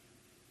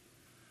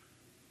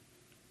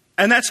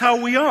 And that's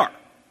how we are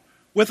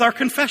with our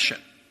confession.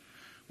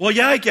 Well,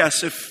 yeah, I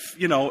guess if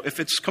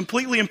it's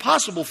completely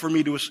impossible for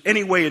me to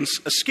any way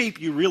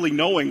escape you really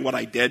knowing what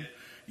I did,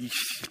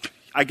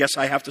 I guess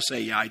I have to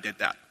say, yeah, I did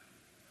that.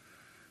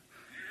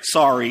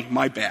 Sorry,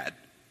 my bad.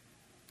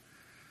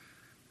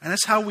 And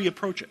that's how we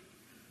approach it.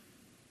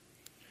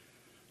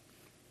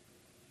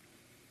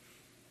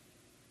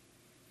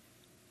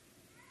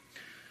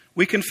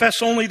 We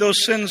confess only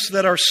those sins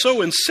that are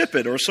so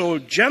insipid or so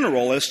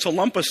general as to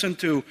lump us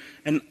into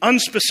an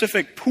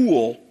unspecific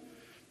pool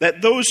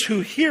that those who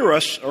hear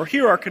us or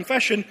hear our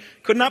confession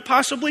could not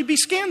possibly be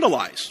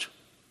scandalized.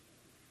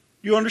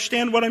 You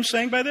understand what I'm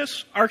saying by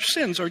this? Our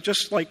sins are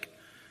just like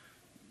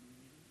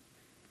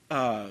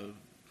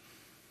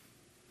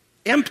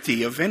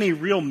empty of any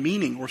real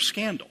meaning or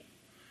scandal.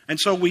 And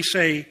so we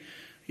say,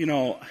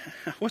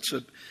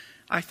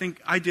 I think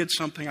I did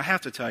something, I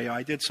have to tell you,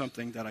 I did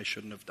something that I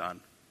shouldn't have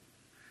done.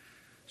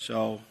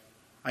 So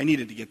I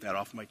needed to get that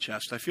off my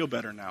chest. I feel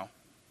better now.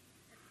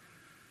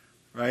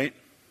 Right?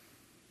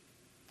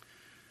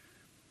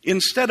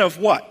 Instead of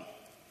what?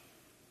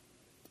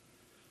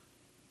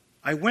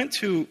 I went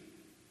to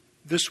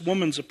this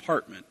woman's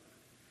apartment,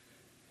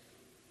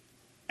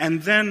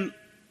 and then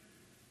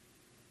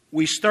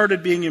we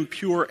started being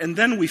impure, and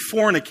then we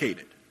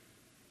fornicated.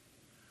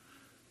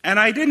 And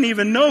I didn't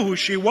even know who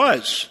she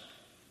was.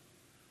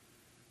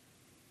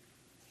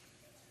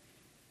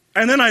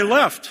 And then I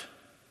left.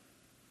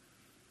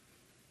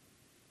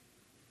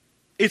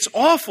 It's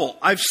awful.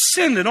 I've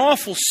sinned an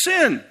awful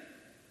sin.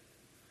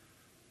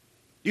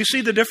 You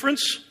see the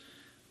difference?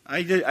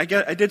 I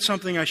did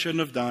something I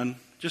shouldn't have done.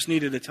 Just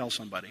needed to tell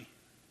somebody.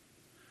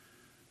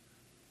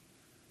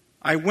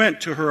 I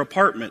went to her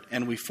apartment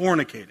and we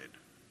fornicated.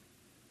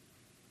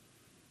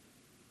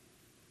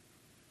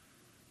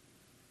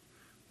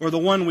 Or the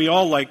one we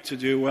all like to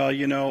do,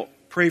 well,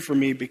 pray for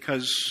me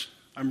because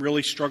I'm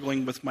really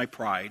struggling with my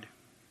pride.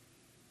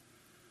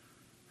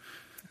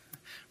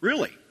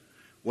 Really?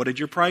 What did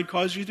your pride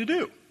cause you to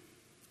do?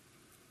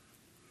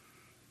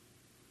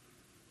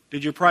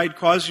 Did your pride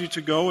cause you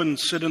to go and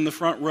sit in the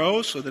front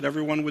row so that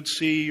everyone would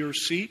see your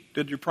seat?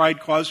 Did your pride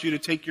cause you to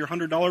take your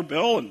 $100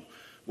 bill and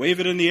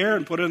wave it in the air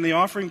and put it in the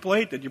offering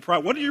plate?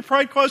 What did your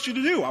pride cause you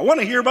to do? I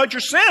want to hear about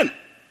your sin.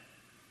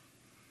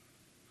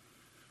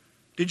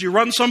 Did you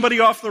run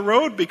somebody off the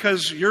road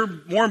because you're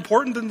more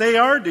important than they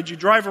are? Did you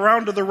drive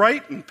around to the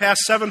right and pass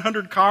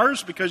 700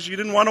 cars because you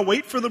didn't want to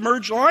wait for the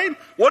merge line?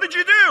 What did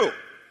you do?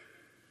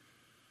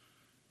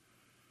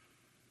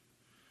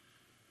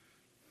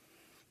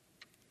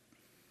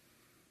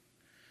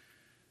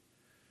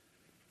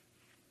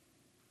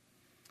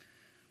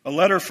 A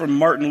letter from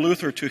Martin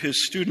Luther to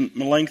his student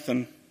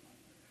Melanchthon,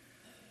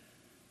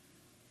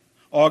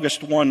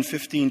 August 1,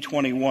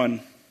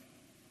 1521.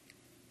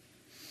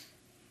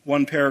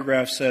 One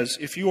paragraph says,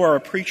 "If you are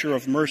a preacher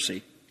of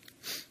mercy,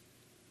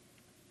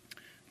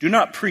 do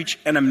not preach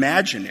an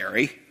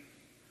imaginary,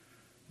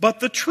 but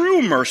the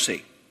true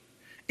mercy.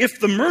 If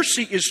the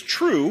mercy is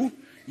true,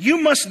 you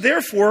must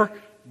therefore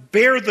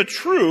bear the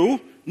true,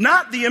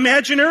 not the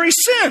imaginary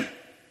sin.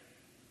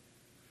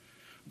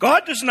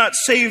 God does not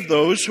save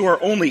those who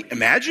are only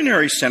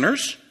imaginary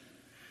sinners.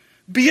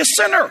 Be a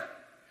sinner,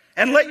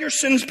 and let your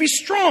sins be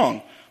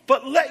strong,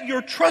 but let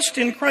your trust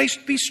in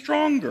Christ be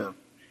stronger.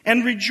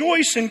 And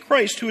rejoice in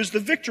Christ, who is the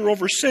victor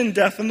over sin,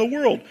 death, and the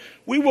world.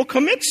 We will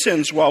commit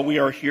sins while we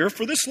are here,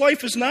 for this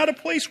life is not a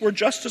place where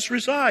justice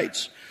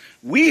resides.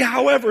 We,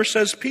 however,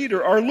 says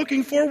Peter, are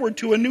looking forward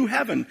to a new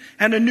heaven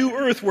and a new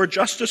earth where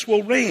justice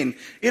will reign.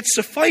 It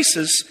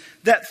suffices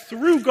that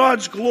through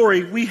God's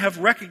glory we have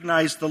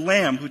recognized the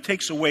Lamb who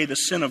takes away the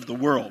sin of the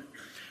world.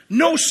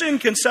 No sin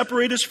can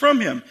separate us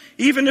from him,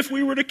 even if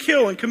we were to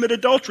kill and commit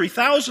adultery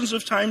thousands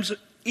of times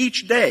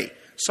each day.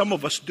 Some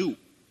of us do.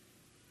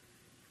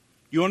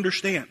 You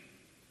understand?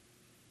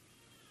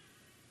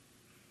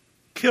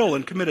 Kill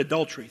and commit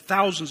adultery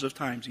thousands of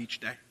times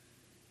each day.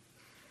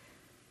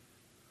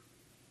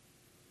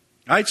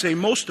 I'd say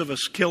most of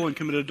us kill and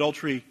commit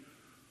adultery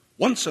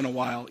once in a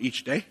while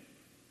each day,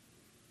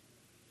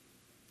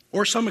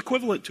 or some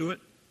equivalent to it.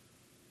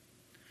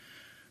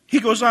 He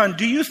goes on,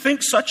 do you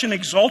think such an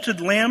exalted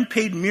lamb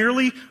paid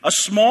merely a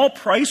small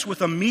price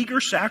with a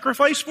meager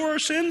sacrifice for our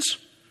sins?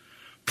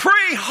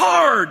 Pray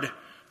hard,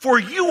 for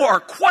you are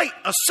quite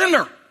a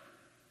sinner.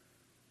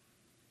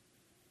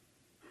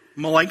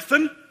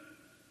 Melanchthon?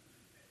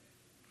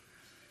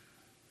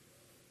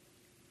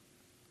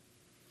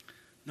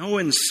 No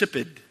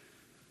insipid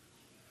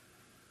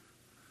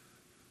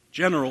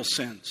general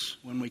sins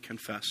when we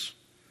confess.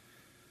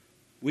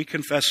 We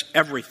confess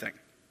everything.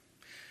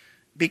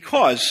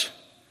 Because,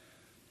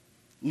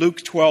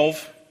 Luke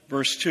 12,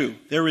 verse 2,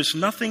 there is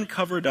nothing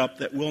covered up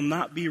that will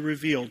not be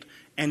revealed,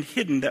 and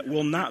hidden that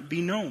will not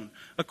be known.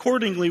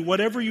 Accordingly,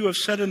 whatever you have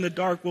said in the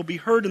dark will be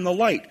heard in the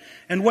light,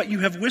 and what you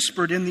have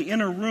whispered in the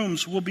inner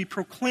rooms will be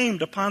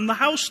proclaimed upon the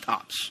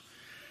housetops.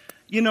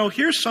 You know,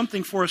 here's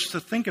something for us to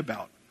think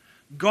about.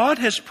 God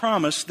has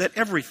promised that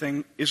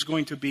everything is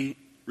going to be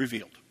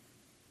revealed.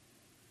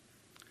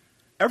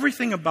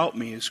 Everything about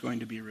me is going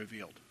to be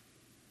revealed.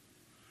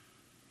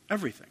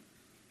 Everything.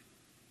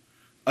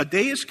 A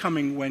day is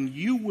coming when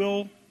you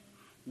will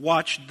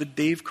watch the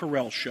Dave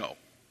Carell show.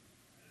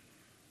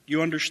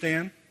 You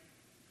understand?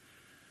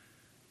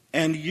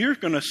 And you're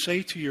going to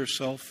say to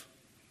yourself,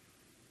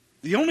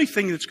 the only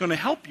thing that's going to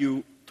help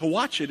you to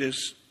watch it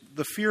is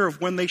the fear of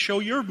when they show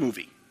your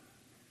movie.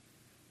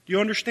 Do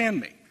you understand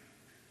me?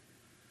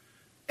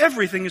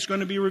 Everything is going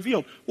to be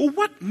revealed. Well,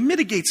 what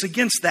mitigates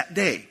against that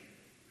day?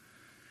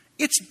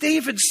 It's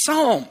David's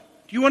psalm.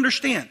 Do you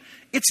understand?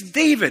 It's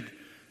David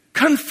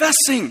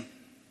confessing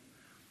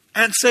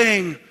and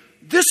saying,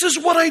 this is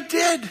what I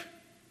did.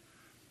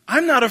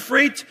 I'm not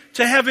afraid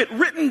to have it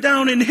written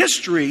down in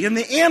history, in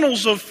the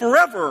annals of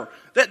forever,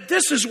 that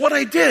this is what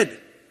I did.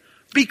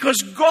 Because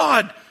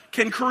God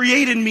can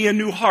create in me a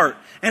new heart.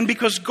 And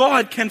because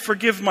God can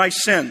forgive my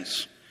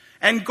sins.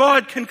 And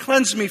God can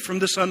cleanse me from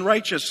this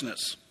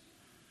unrighteousness.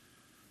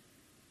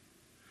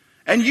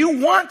 And you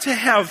want to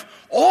have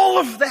all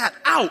of that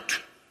out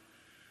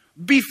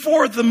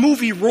before the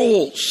movie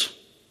rolls.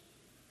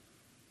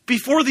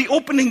 Before the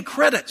opening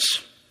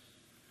credits.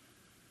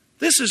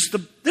 This is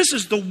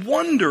the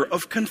wonder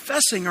of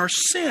confessing our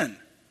sin.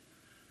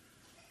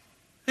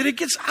 That it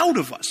gets out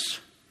of us.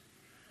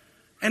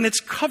 And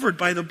it's covered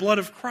by the blood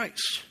of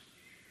Christ.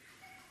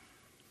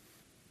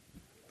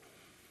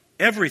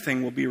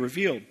 Everything will be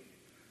revealed.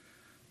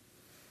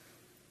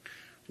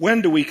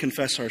 When do we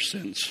confess our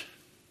sins?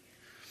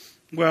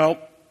 Well,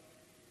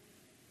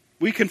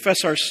 we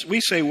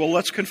say, well,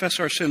 let's confess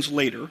our sins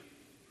later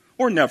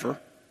or never.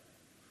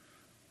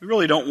 We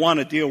really don't want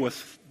to deal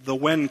with the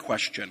when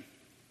question.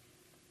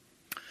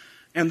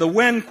 And the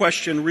when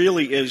question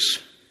really is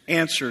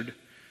answered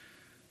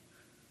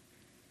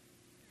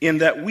in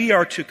that we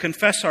are to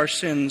confess our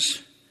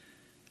sins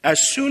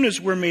as soon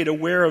as we're made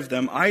aware of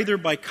them, either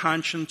by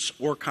conscience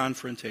or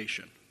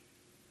confrontation.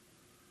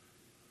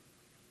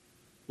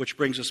 Which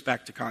brings us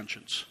back to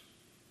conscience.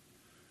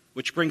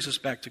 Which brings us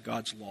back to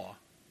God's law.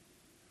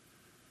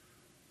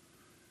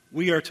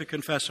 We are to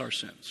confess our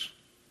sins.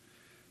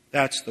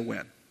 That's the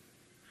when.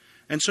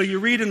 And so you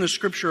read in the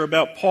scripture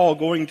about Paul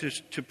going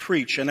to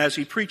preach, and as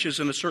he preaches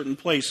in a certain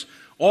place,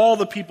 all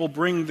the people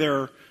bring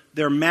their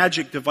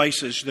magic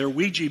devices, their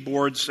Ouija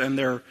boards and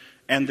their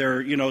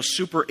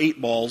super 8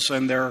 balls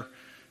and their,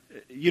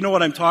 you know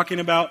what I'm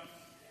talking about?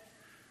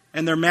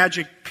 And their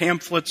magic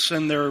pamphlets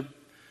and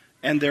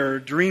their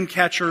dream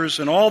catchers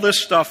and all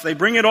this stuff. They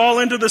bring it all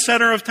into the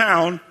center of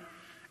town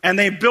and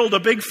they build a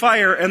big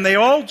fire and they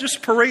all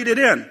just parade it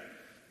in.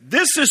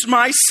 This is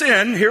my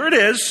sin. Here it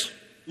is.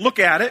 Look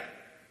at it.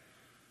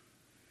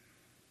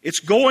 It's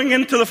going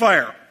into the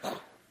fire.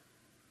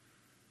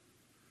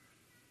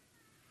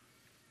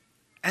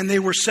 And they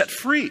were set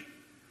free.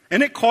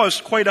 And it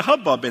caused quite a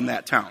hubbub in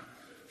that town,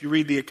 if you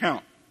read the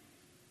account.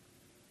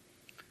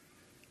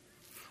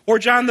 Or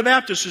John the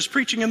Baptist is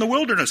preaching in the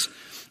wilderness.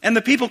 And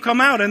the people come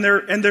out and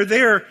they're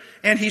there,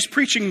 and he's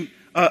preaching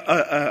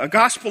a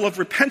gospel of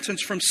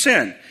repentance from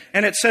sin.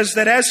 And it says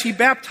that as he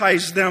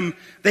baptized them,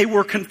 they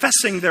were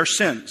confessing their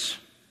sins.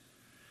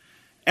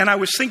 And I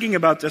was thinking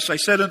about this. I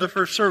said in the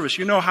first service,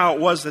 you know how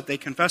it was that they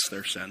confessed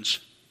their sins,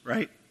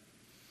 right?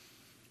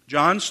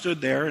 John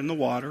stood there in the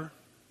water.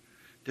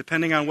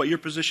 Depending on what your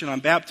position on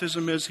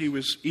baptism is, he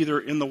was either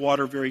in the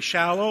water very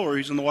shallow or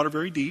he's in the water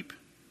very deep.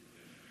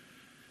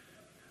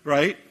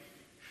 Right?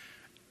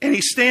 And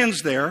he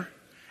stands there,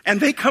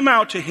 and they come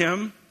out to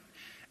him,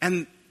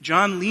 and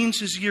John leans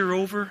his ear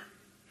over,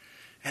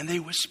 and they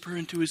whisper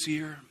into his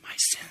ear, my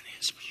sin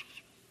is...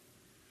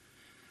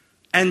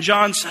 And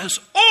John says,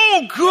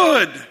 oh,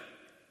 good!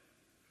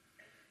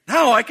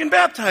 Now I can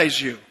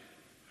baptize you.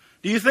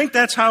 Do you think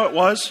that's how it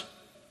was?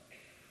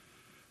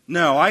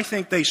 No, I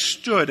think they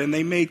stood and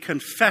they made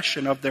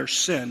confession of their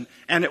sin,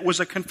 and it was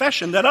a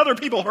confession that other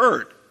people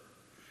heard.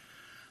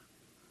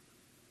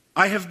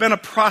 I have been a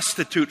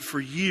prostitute for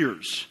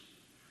years.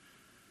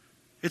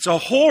 It's a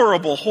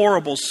horrible,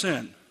 horrible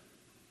sin.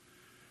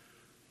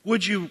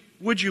 Would you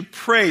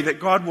pray that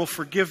God will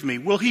forgive me?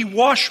 Will He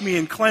wash me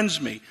and cleanse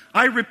me?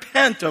 I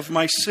repent of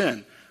my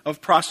sin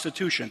of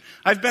prostitution.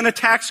 I've been a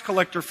tax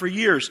collector for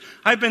years.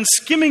 I've been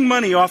skimming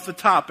money off the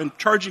top and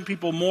charging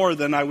people more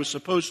than I was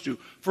supposed to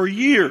for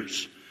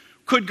years.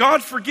 Could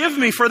God forgive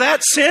me for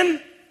that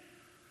sin?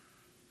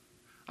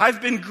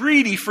 I've been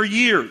greedy for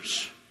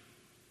years.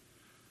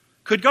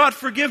 Could God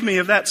forgive me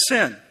of that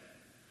sin?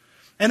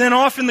 And then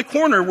off in the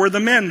corner were the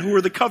men who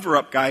were the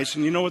cover-up guys,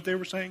 and you know what they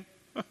were saying?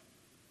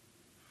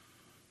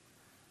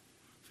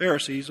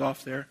 Pharisees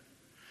off there.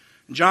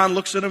 And John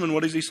looks at them, and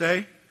what does he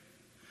say?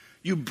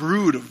 You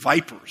brood of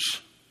vipers.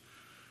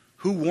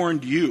 Who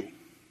warned you?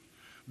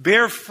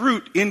 Bear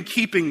fruit in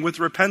keeping with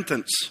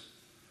repentance.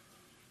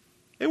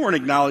 They weren't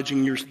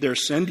acknowledging their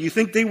sin. Do you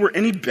think they were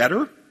any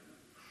better?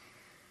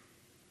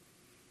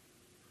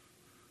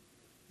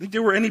 Think they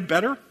were any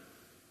better?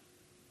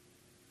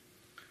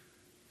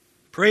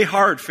 Pray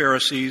hard,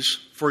 Pharisees,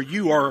 for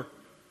you are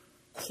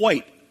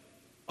quite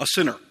a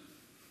sinner,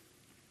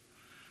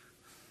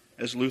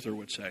 as Luther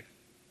would say.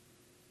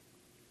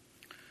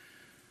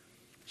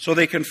 So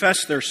they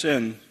confess their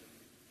sin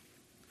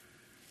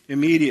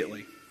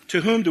immediately. to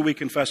whom do we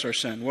confess our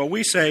sin? Well,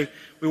 we say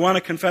we want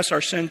to confess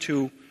our sin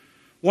to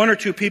one or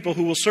two people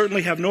who will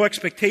certainly have no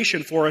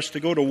expectation for us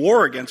to go to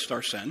war against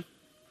our sin.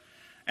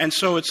 And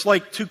so it's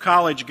like two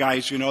college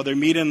guys, they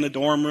meet in the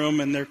dorm room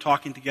and they're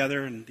talking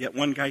together, and yet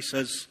one guy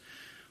says,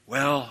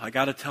 well, I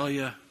got to tell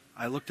you,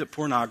 I looked at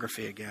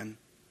pornography again.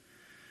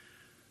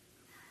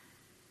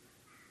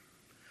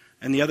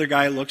 And the other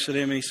guy looks at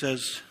him and he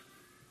says,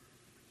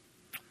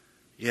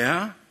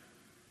 yeah,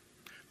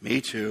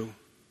 me too.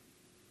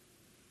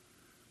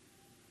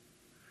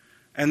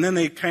 And then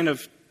they kind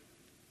of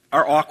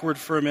are awkward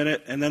for a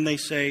minute, and then they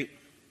say,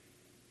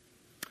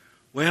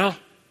 well,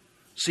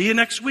 see you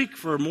next week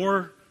for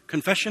more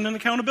confession and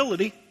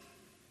accountability.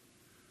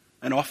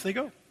 And off they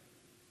go.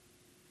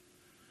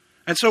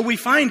 And so we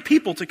find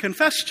people to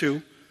confess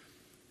to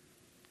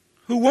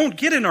who won't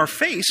get in our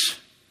face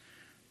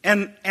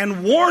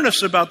and warn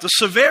us about the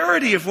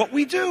severity of what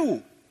we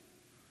do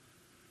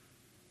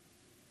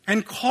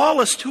and call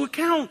us to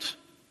account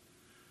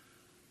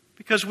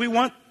because we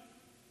want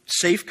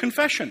safe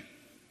confession.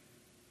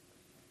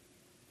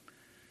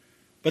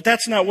 But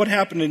that's not what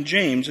happened in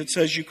James. It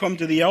says you come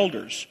to the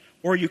elders,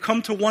 or you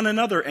come to one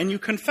another and you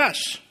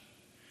confess.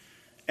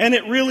 And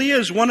it really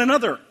is one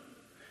another.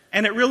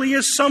 And it really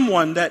is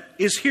someone that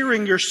is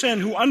hearing your sin,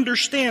 who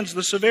understands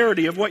the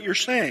severity of what you're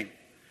saying,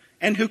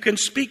 and who can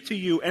speak to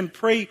you and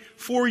pray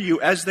for you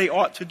as they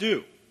ought to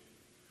do,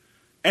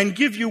 and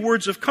give you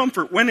words of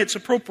comfort when it's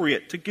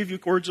appropriate to give you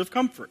words of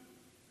comfort.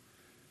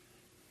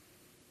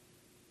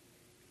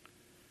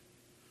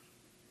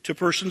 To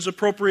persons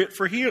appropriate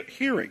for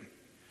hearing.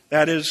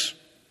 That is,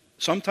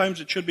 sometimes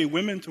it should be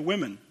women to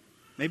women,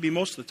 maybe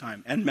most of the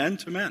time, and men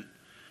to men,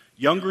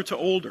 younger to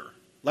older,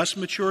 less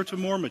mature to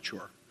more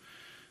mature.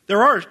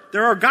 There are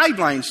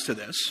guidelines to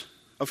this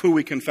of who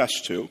we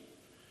confess to,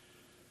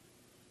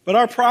 but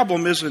our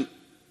problem isn't,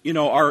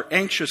 our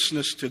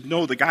anxiousness to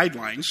know the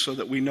guidelines so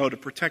that we know to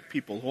protect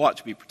people who ought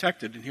to be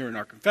protected in hearing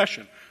our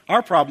confession.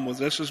 Our problem with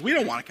this is we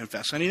don't want to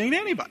confess anything to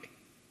anybody.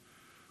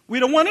 We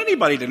don't want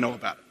anybody to know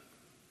about it.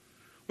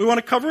 We want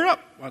to cover it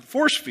up. We want a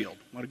force field.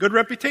 We want a good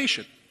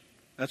reputation.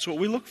 That's what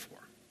we look for.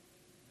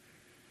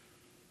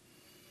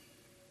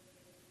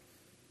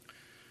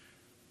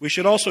 We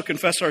should also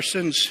confess our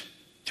sins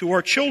to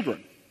our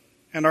children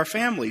and our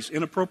families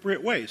in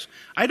appropriate ways.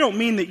 I don't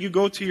mean that you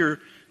go to your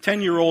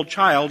 10-year-old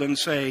child and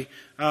say,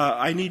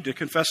 I need to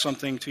confess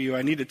something to you.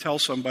 I need to tell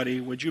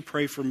somebody. Would you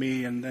pray for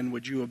me? And then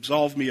would you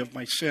absolve me of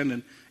my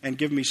sin and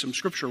give me some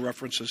scripture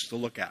references to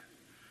look at?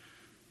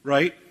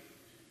 Right?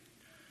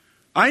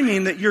 I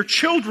mean that your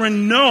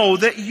children know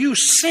that you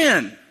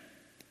sin.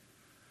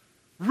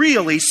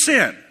 Really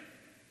sin.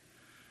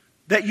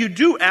 That you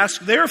do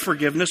ask their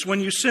forgiveness when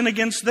you sin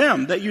against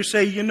them. That you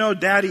say,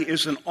 Daddy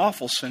is an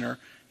awful sinner.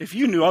 If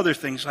you knew other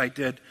things I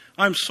did,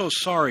 I'm so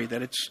sorry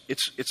that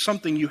it's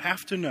something you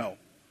have to know.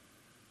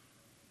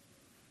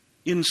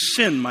 In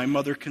sin, my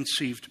mother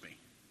conceived me.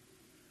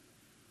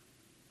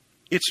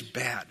 It's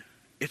bad.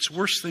 It's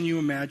worse than you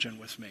imagine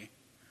with me.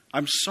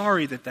 I'm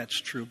sorry that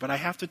that's true, but I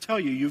have to tell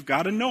you, you've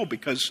got to know,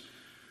 because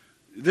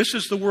this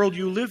is the world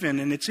you live in,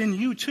 and it's in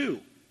you too.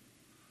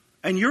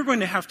 And you're going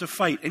to have to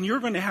fight, and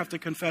you're going to have to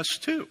confess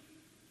too.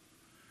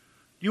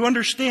 You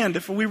understand,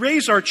 if we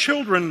raise our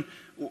children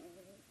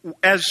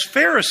as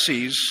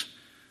Pharisees,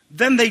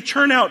 then they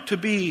turn out to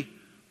be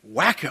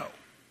wacko.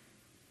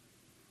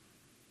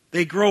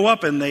 They grow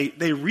up and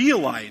they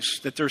realize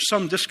that there's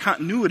some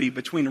discontinuity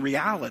between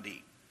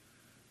reality.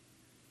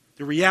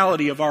 The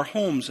reality of our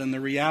homes and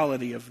the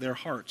reality of their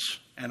hearts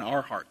and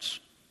our hearts.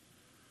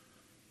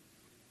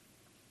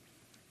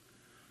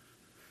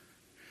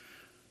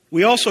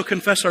 We also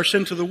confess our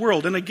sin to the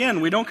world. And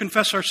again, we don't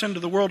confess our sin to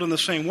the world in the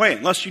same way,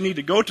 unless you need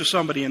to go to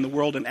somebody in the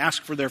world and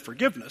ask for their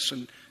forgiveness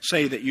and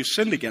say that you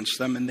sinned against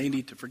them and they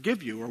need to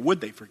forgive you, or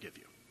would they forgive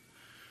you.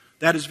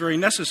 That is very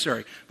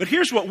necessary. But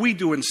here's what we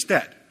do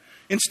instead.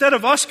 Instead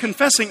of us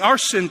confessing our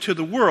sin to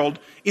the world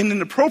in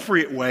an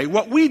appropriate way,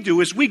 what we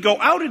do is we go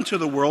out into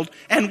the world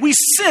and we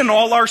sin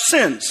all our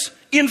sins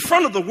in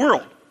front of the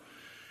world.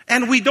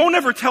 And we don't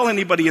ever tell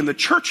anybody in the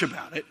church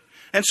about it.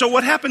 And so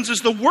what happens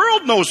is the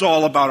world knows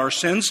all about our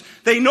sins.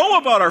 They know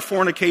about our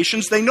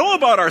fornications. They know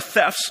about our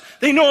thefts.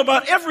 They know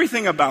about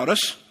everything about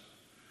us.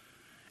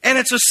 And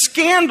it's a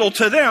scandal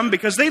to them,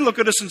 because they look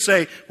at us and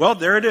say, well,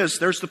 there it is.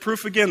 There's the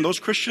proof again. Those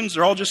Christians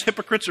are all just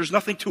hypocrites. There's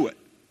nothing to it.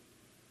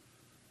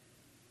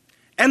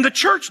 And the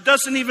church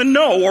doesn't even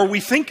know, or we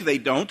think they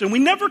don't, and we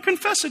never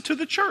confess it to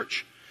the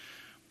church.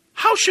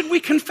 How should we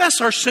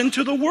confess our sin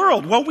to the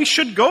world? Well, we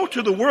should go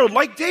to the world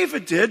like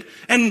David did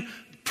and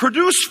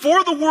produce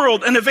for the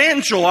world an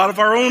evangel out of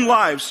our own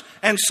lives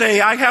and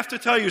say, I have to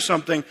tell you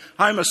something.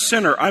 I'm a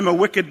sinner. I'm a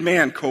wicked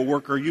man,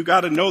 coworker. You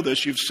got to know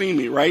this. You've seen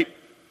me, right?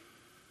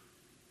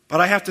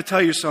 But I have to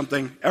tell you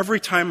something. Every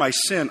time I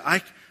sin,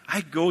 I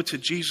go to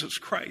Jesus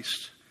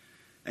Christ,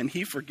 and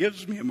He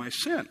forgives me of my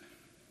sin.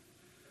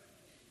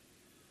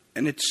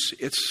 And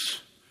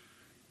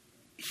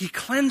He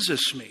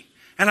cleanses me.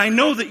 And I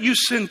know that you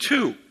sin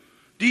too.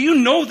 Do you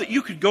know that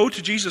you could go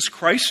to Jesus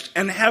Christ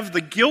and have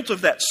the guilt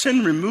of that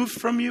sin removed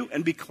from you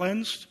and be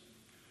cleansed?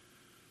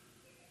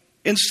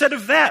 Instead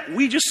of that,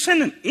 we just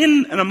sin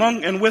in and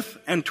among and with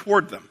and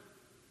toward them.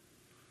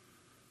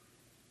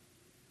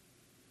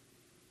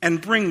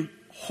 And bring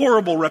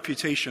horrible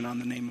reputation on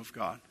the name of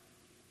God.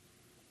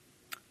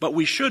 But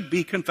we should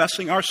be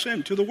confessing our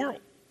sin to the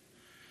world.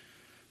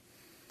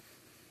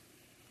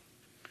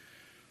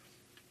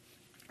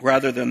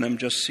 Rather than them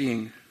just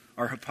seeing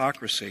our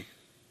hypocrisy.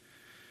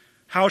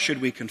 How should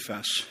we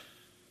confess?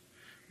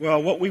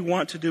 Well, what we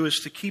want to do is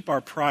to keep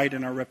our pride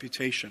and our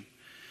reputation.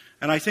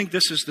 And I think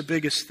this is the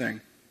biggest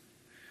thing.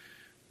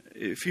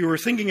 If you were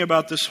thinking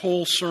about this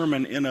whole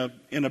sermon in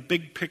a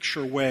big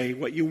picture way,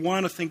 what you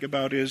want to think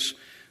about is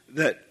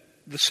that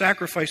the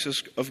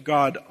sacrifices of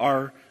God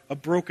are a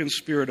broken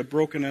spirit, a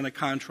broken and a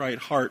contrite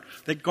heart,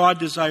 that God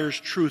desires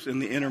truth in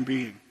the inner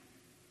being.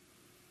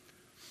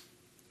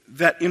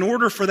 That in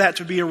order for that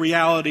to be a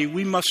reality,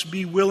 we must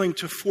be willing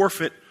to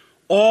forfeit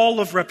all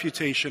of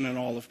reputation and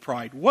all of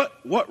pride.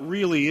 What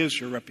really is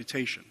your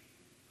reputation?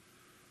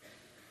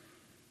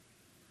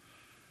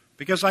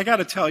 Because I got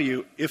to tell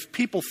you, if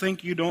people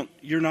think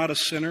you're not a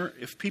sinner,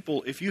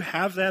 if you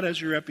have that as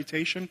your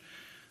reputation,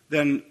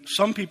 then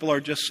some people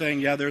are just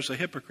saying, yeah, there's a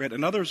hypocrite,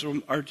 and others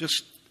are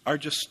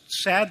just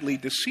sadly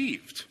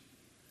deceived.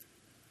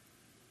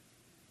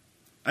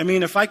 I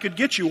mean, if I could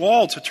get you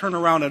all to turn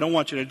around, I don't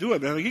want you to do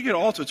it, but if I could get you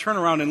all to turn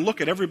around and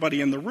look at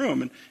everybody in the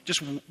room and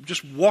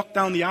just walk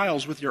down the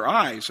aisles with your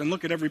eyes and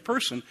look at every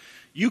person,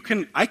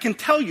 I can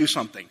tell you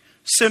something.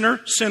 Sinner,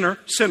 sinner,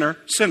 sinner,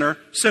 sinner,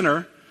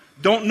 sinner.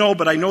 Don't know,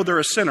 but I know they're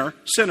a sinner.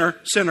 Sinner,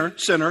 sinner,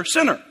 sinner,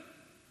 sinner.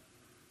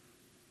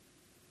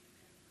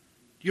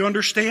 You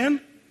understand?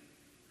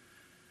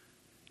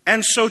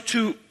 And so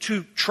to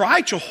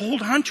try to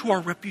hold on to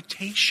our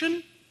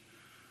reputation,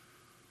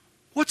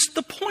 what's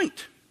the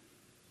point?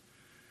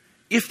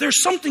 If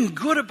there's something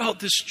good about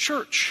this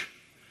church,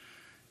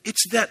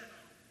 it's that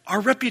our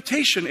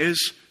reputation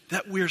is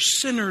that we're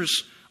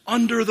sinners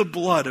under the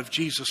blood of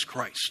Jesus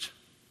Christ.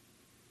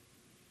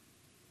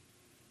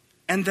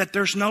 And that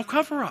there's no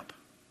cover-up.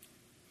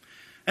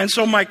 And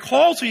so my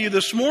call to you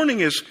this morning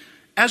is,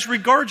 as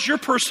regards your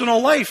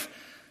personal life,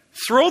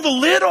 throw the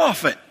lid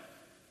off it.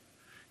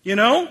 You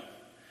know,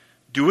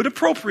 do it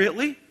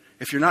appropriately.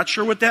 If you're not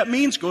sure what that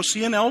means, go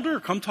see an elder or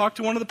come talk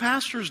to one of the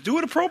pastors. Do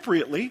it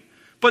appropriately.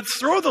 But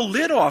throw the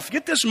lid off.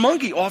 Get this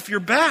monkey off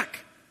your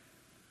back.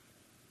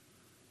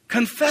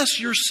 Confess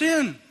your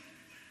sin.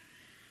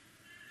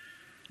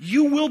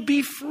 You will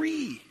be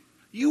free.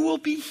 You will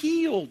be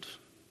healed.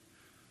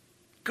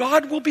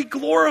 God will be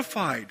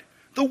glorified.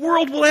 The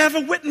world will have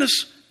a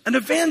witness, an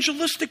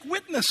evangelistic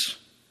witness,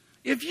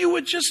 if you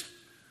would just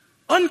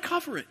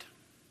uncover it.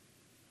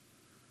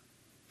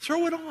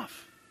 Throw it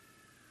off.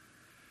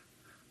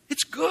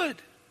 It's good.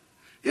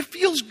 It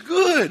feels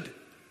good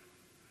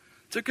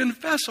to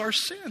confess our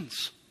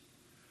sins.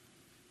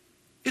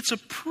 It's a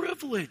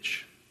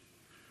privilege.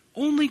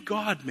 Only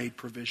God made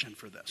provision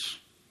for this.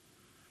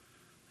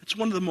 It's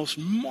one of the most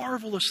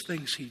marvelous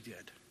things He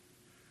did.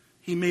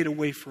 He made a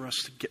way for us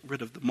to get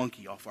rid of the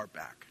monkey off our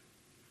back.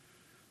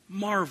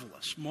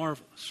 Marvelous,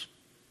 marvelous.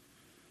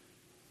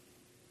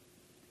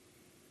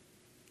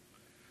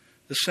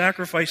 The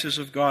sacrifices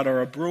of God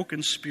are a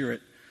broken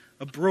spirit,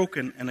 a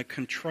broken and a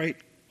contrite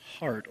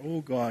heart.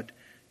 Oh God,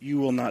 you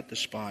will not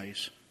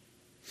despise.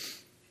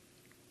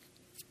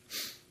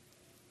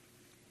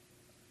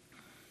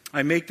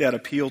 I make that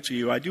appeal to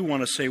you. I do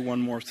want to say one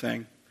more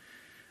thing.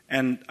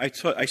 And I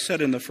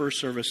said in the first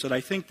service that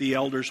I think the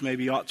elders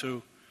maybe ought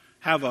to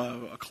have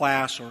a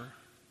class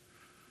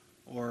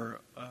or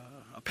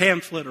a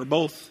pamphlet or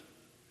both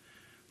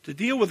to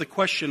deal with the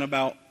question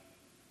about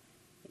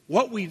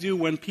what we do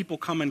when people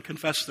come and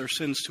confess their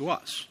sins to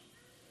us.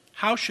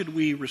 How should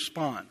we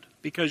respond?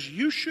 Because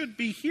you should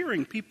be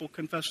hearing people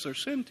confess their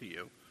sin to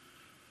you.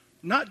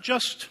 Not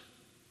just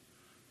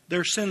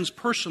their sins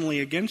personally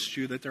against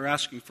you that they're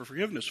asking for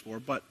forgiveness for,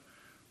 but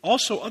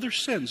also other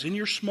sins in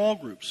your small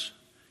groups.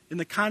 In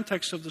the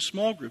context of the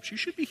small groups, you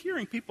should be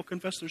hearing people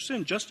confess their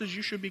sin just as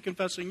you should be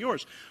confessing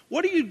yours.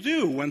 What do you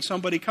do when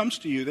somebody comes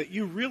to you that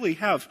you really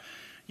have,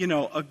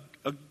 a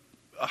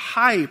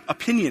high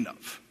opinion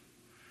of?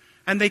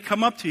 And they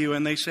come up to you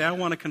and they say, I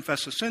want to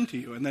confess a sin to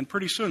you. And then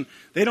pretty soon,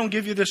 they don't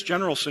give you this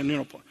general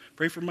sin,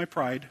 pray for my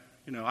pride.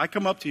 I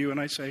come up to you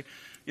and I say,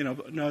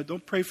 no,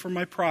 don't pray for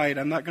my pride.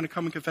 I'm not going to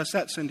come and confess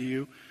that sin to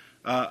you.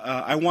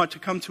 I want to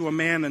come to a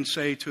man and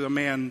say to a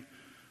man,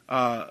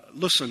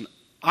 listen,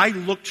 I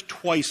looked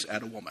twice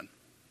at a woman.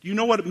 Do you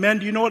know what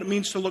it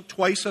means to look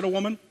twice at a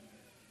woman?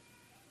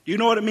 Do you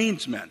know what it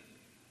means, men?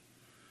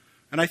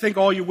 And I think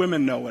all you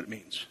women know what it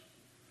means.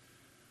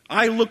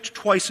 I looked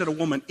twice at a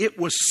woman. It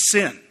was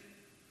sin.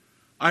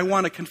 I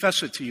want to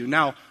confess it to you.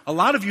 Now, a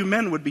lot of you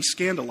men would be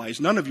scandalized.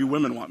 None of you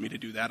women want me to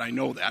do that. I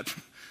know that.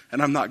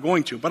 And I'm not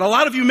going to. But a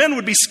lot of you men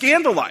would be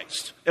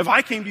scandalized if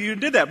I came to you and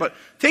did that. But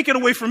take it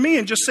away from me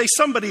and just say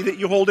somebody that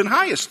you hold in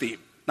high esteem.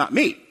 Not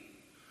me.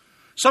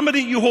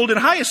 Somebody you hold in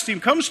high esteem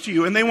comes to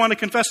you and they want to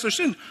confess their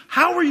sin.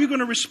 How are you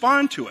going to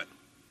respond to it?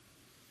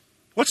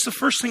 What's the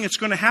first thing that's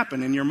going to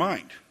happen in your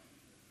mind?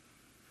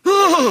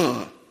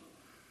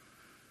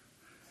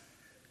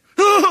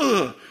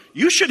 ugh.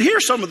 You should hear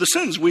some of the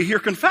sins we hear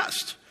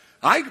confessed.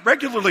 I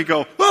regularly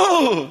go,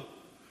 oh.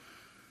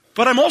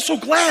 But I'm also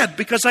glad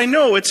because I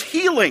know it's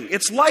healing,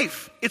 it's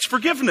life, it's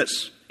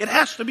forgiveness. It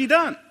has to be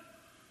done.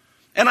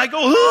 And I go,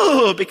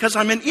 oh, because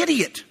I'm an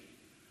idiot.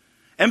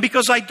 And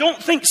because I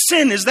don't think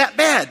sin is that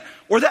bad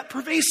or that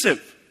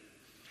pervasive.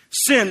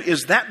 Sin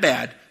is that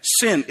bad.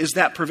 Sin is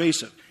that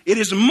pervasive. It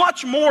is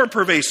much more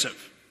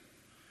pervasive.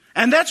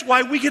 And that's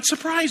why we get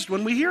surprised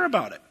when we hear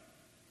about it.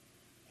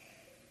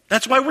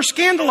 That's why we're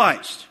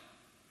scandalized.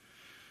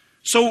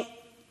 So,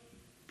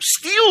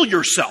 steel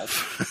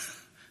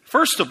yourself,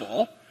 first of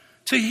all,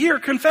 to hear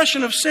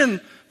confession of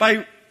sin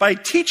by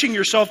teaching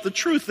yourself the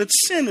truth that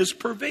sin is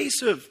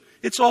pervasive.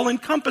 It's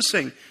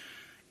all-encompassing.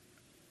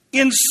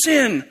 In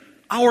sin,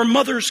 our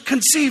mothers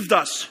conceived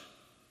us.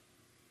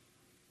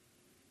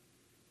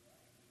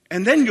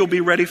 And then you'll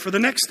be ready for the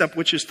next step,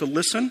 which is to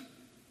listen.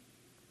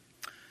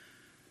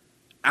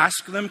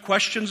 Ask them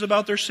questions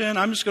about their sin.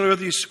 I'm just going to go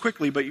through these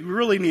quickly, but you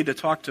really need to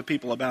talk to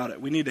people about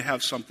it. We need to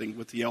have something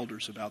with the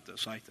elders about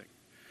this, I think.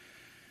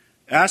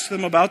 Ask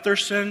them about their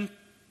sin.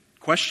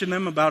 Question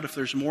them about if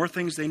there's more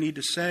things they need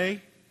to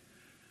say.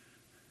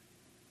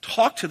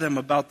 Talk to them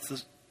about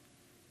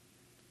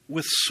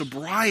with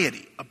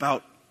sobriety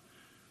about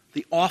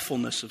the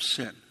awfulness of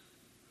sin.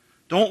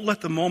 Don't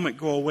let the moment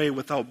go away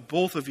without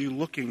both of you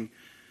looking,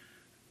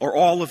 or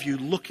all of you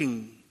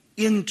looking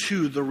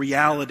into the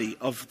reality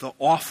of the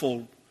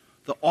awful,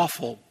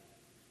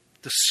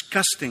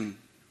 disgusting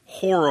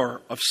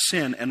horror of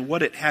sin and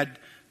what had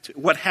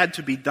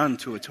to be done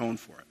to atone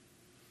for it.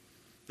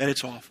 That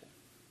it's awful.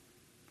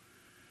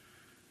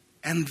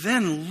 And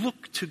then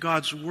look to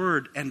God's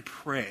Word and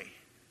pray.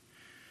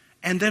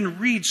 And then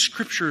read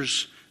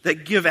scriptures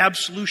that give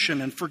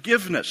absolution and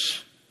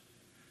forgiveness.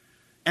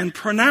 And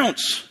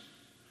pronounce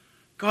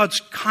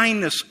God's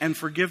kindness and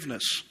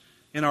forgiveness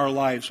in our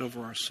lives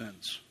over our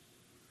sins.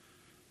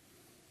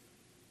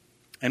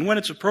 And when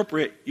it's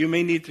appropriate, you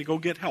may need to go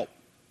get help.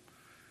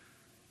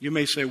 You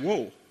may say,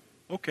 whoa,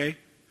 okay.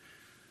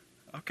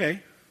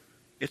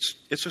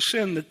 It's a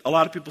sin that a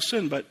lot of people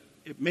sin, but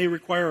it may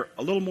require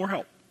a little more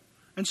help.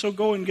 And so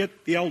go and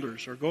get the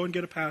elders, or go and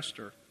get a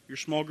pastor, your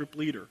small group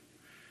leader,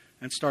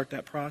 and start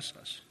that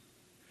process.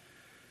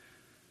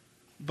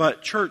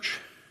 But church,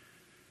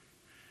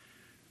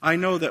 I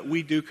know that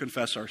we do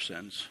confess our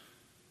sins.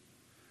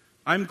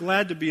 I'm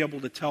glad to be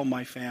able to tell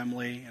my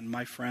family and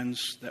my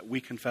friends that we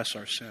confess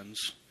our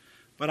sins,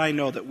 but I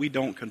know that we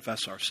don't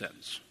confess our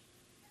sins.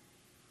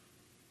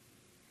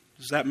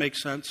 Does that make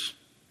sense?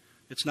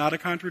 It's not a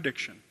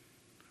contradiction.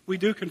 We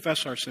do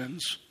confess our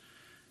sins,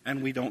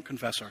 and we don't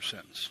confess our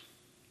sins.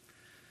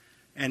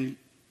 And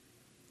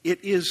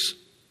it is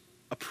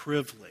a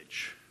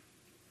privilege.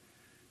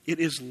 It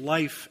is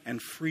life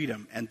and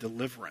freedom and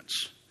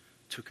deliverance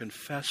to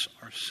confess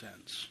our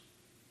sins.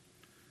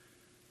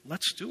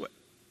 Let's do it.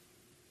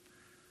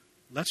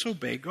 Let's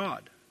obey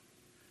God.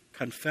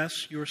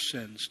 Confess your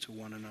sins to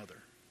one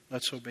another.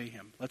 Let's obey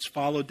Him. Let's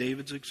follow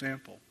David's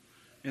example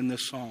in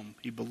this psalm.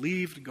 He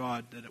believed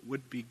God that it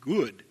would be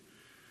good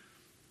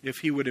if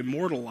he would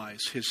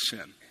immortalize his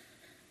sin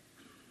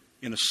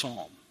in a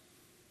psalm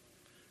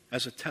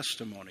as a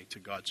testimony to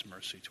God's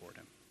mercy toward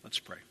him. Let's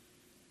pray.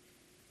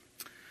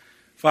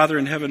 Father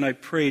in heaven, I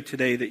pray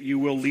today that you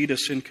will lead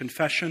us in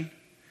confession,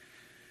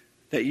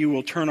 that you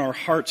will turn our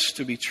hearts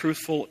to be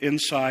truthful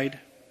inside,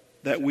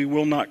 that we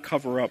will not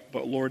cover up,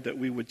 but Lord, that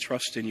we would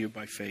trust in you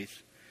by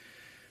faith.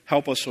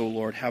 Help us, O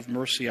Lord. Have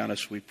mercy on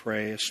us, we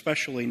pray,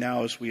 especially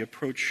now as we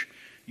approach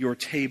your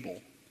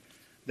table,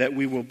 that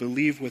we will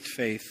believe with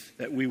faith,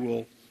 that we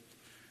will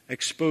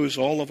expose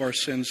all of our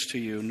sins to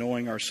you,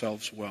 knowing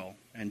ourselves well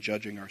and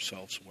judging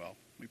ourselves well.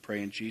 We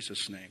pray in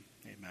Jesus' name.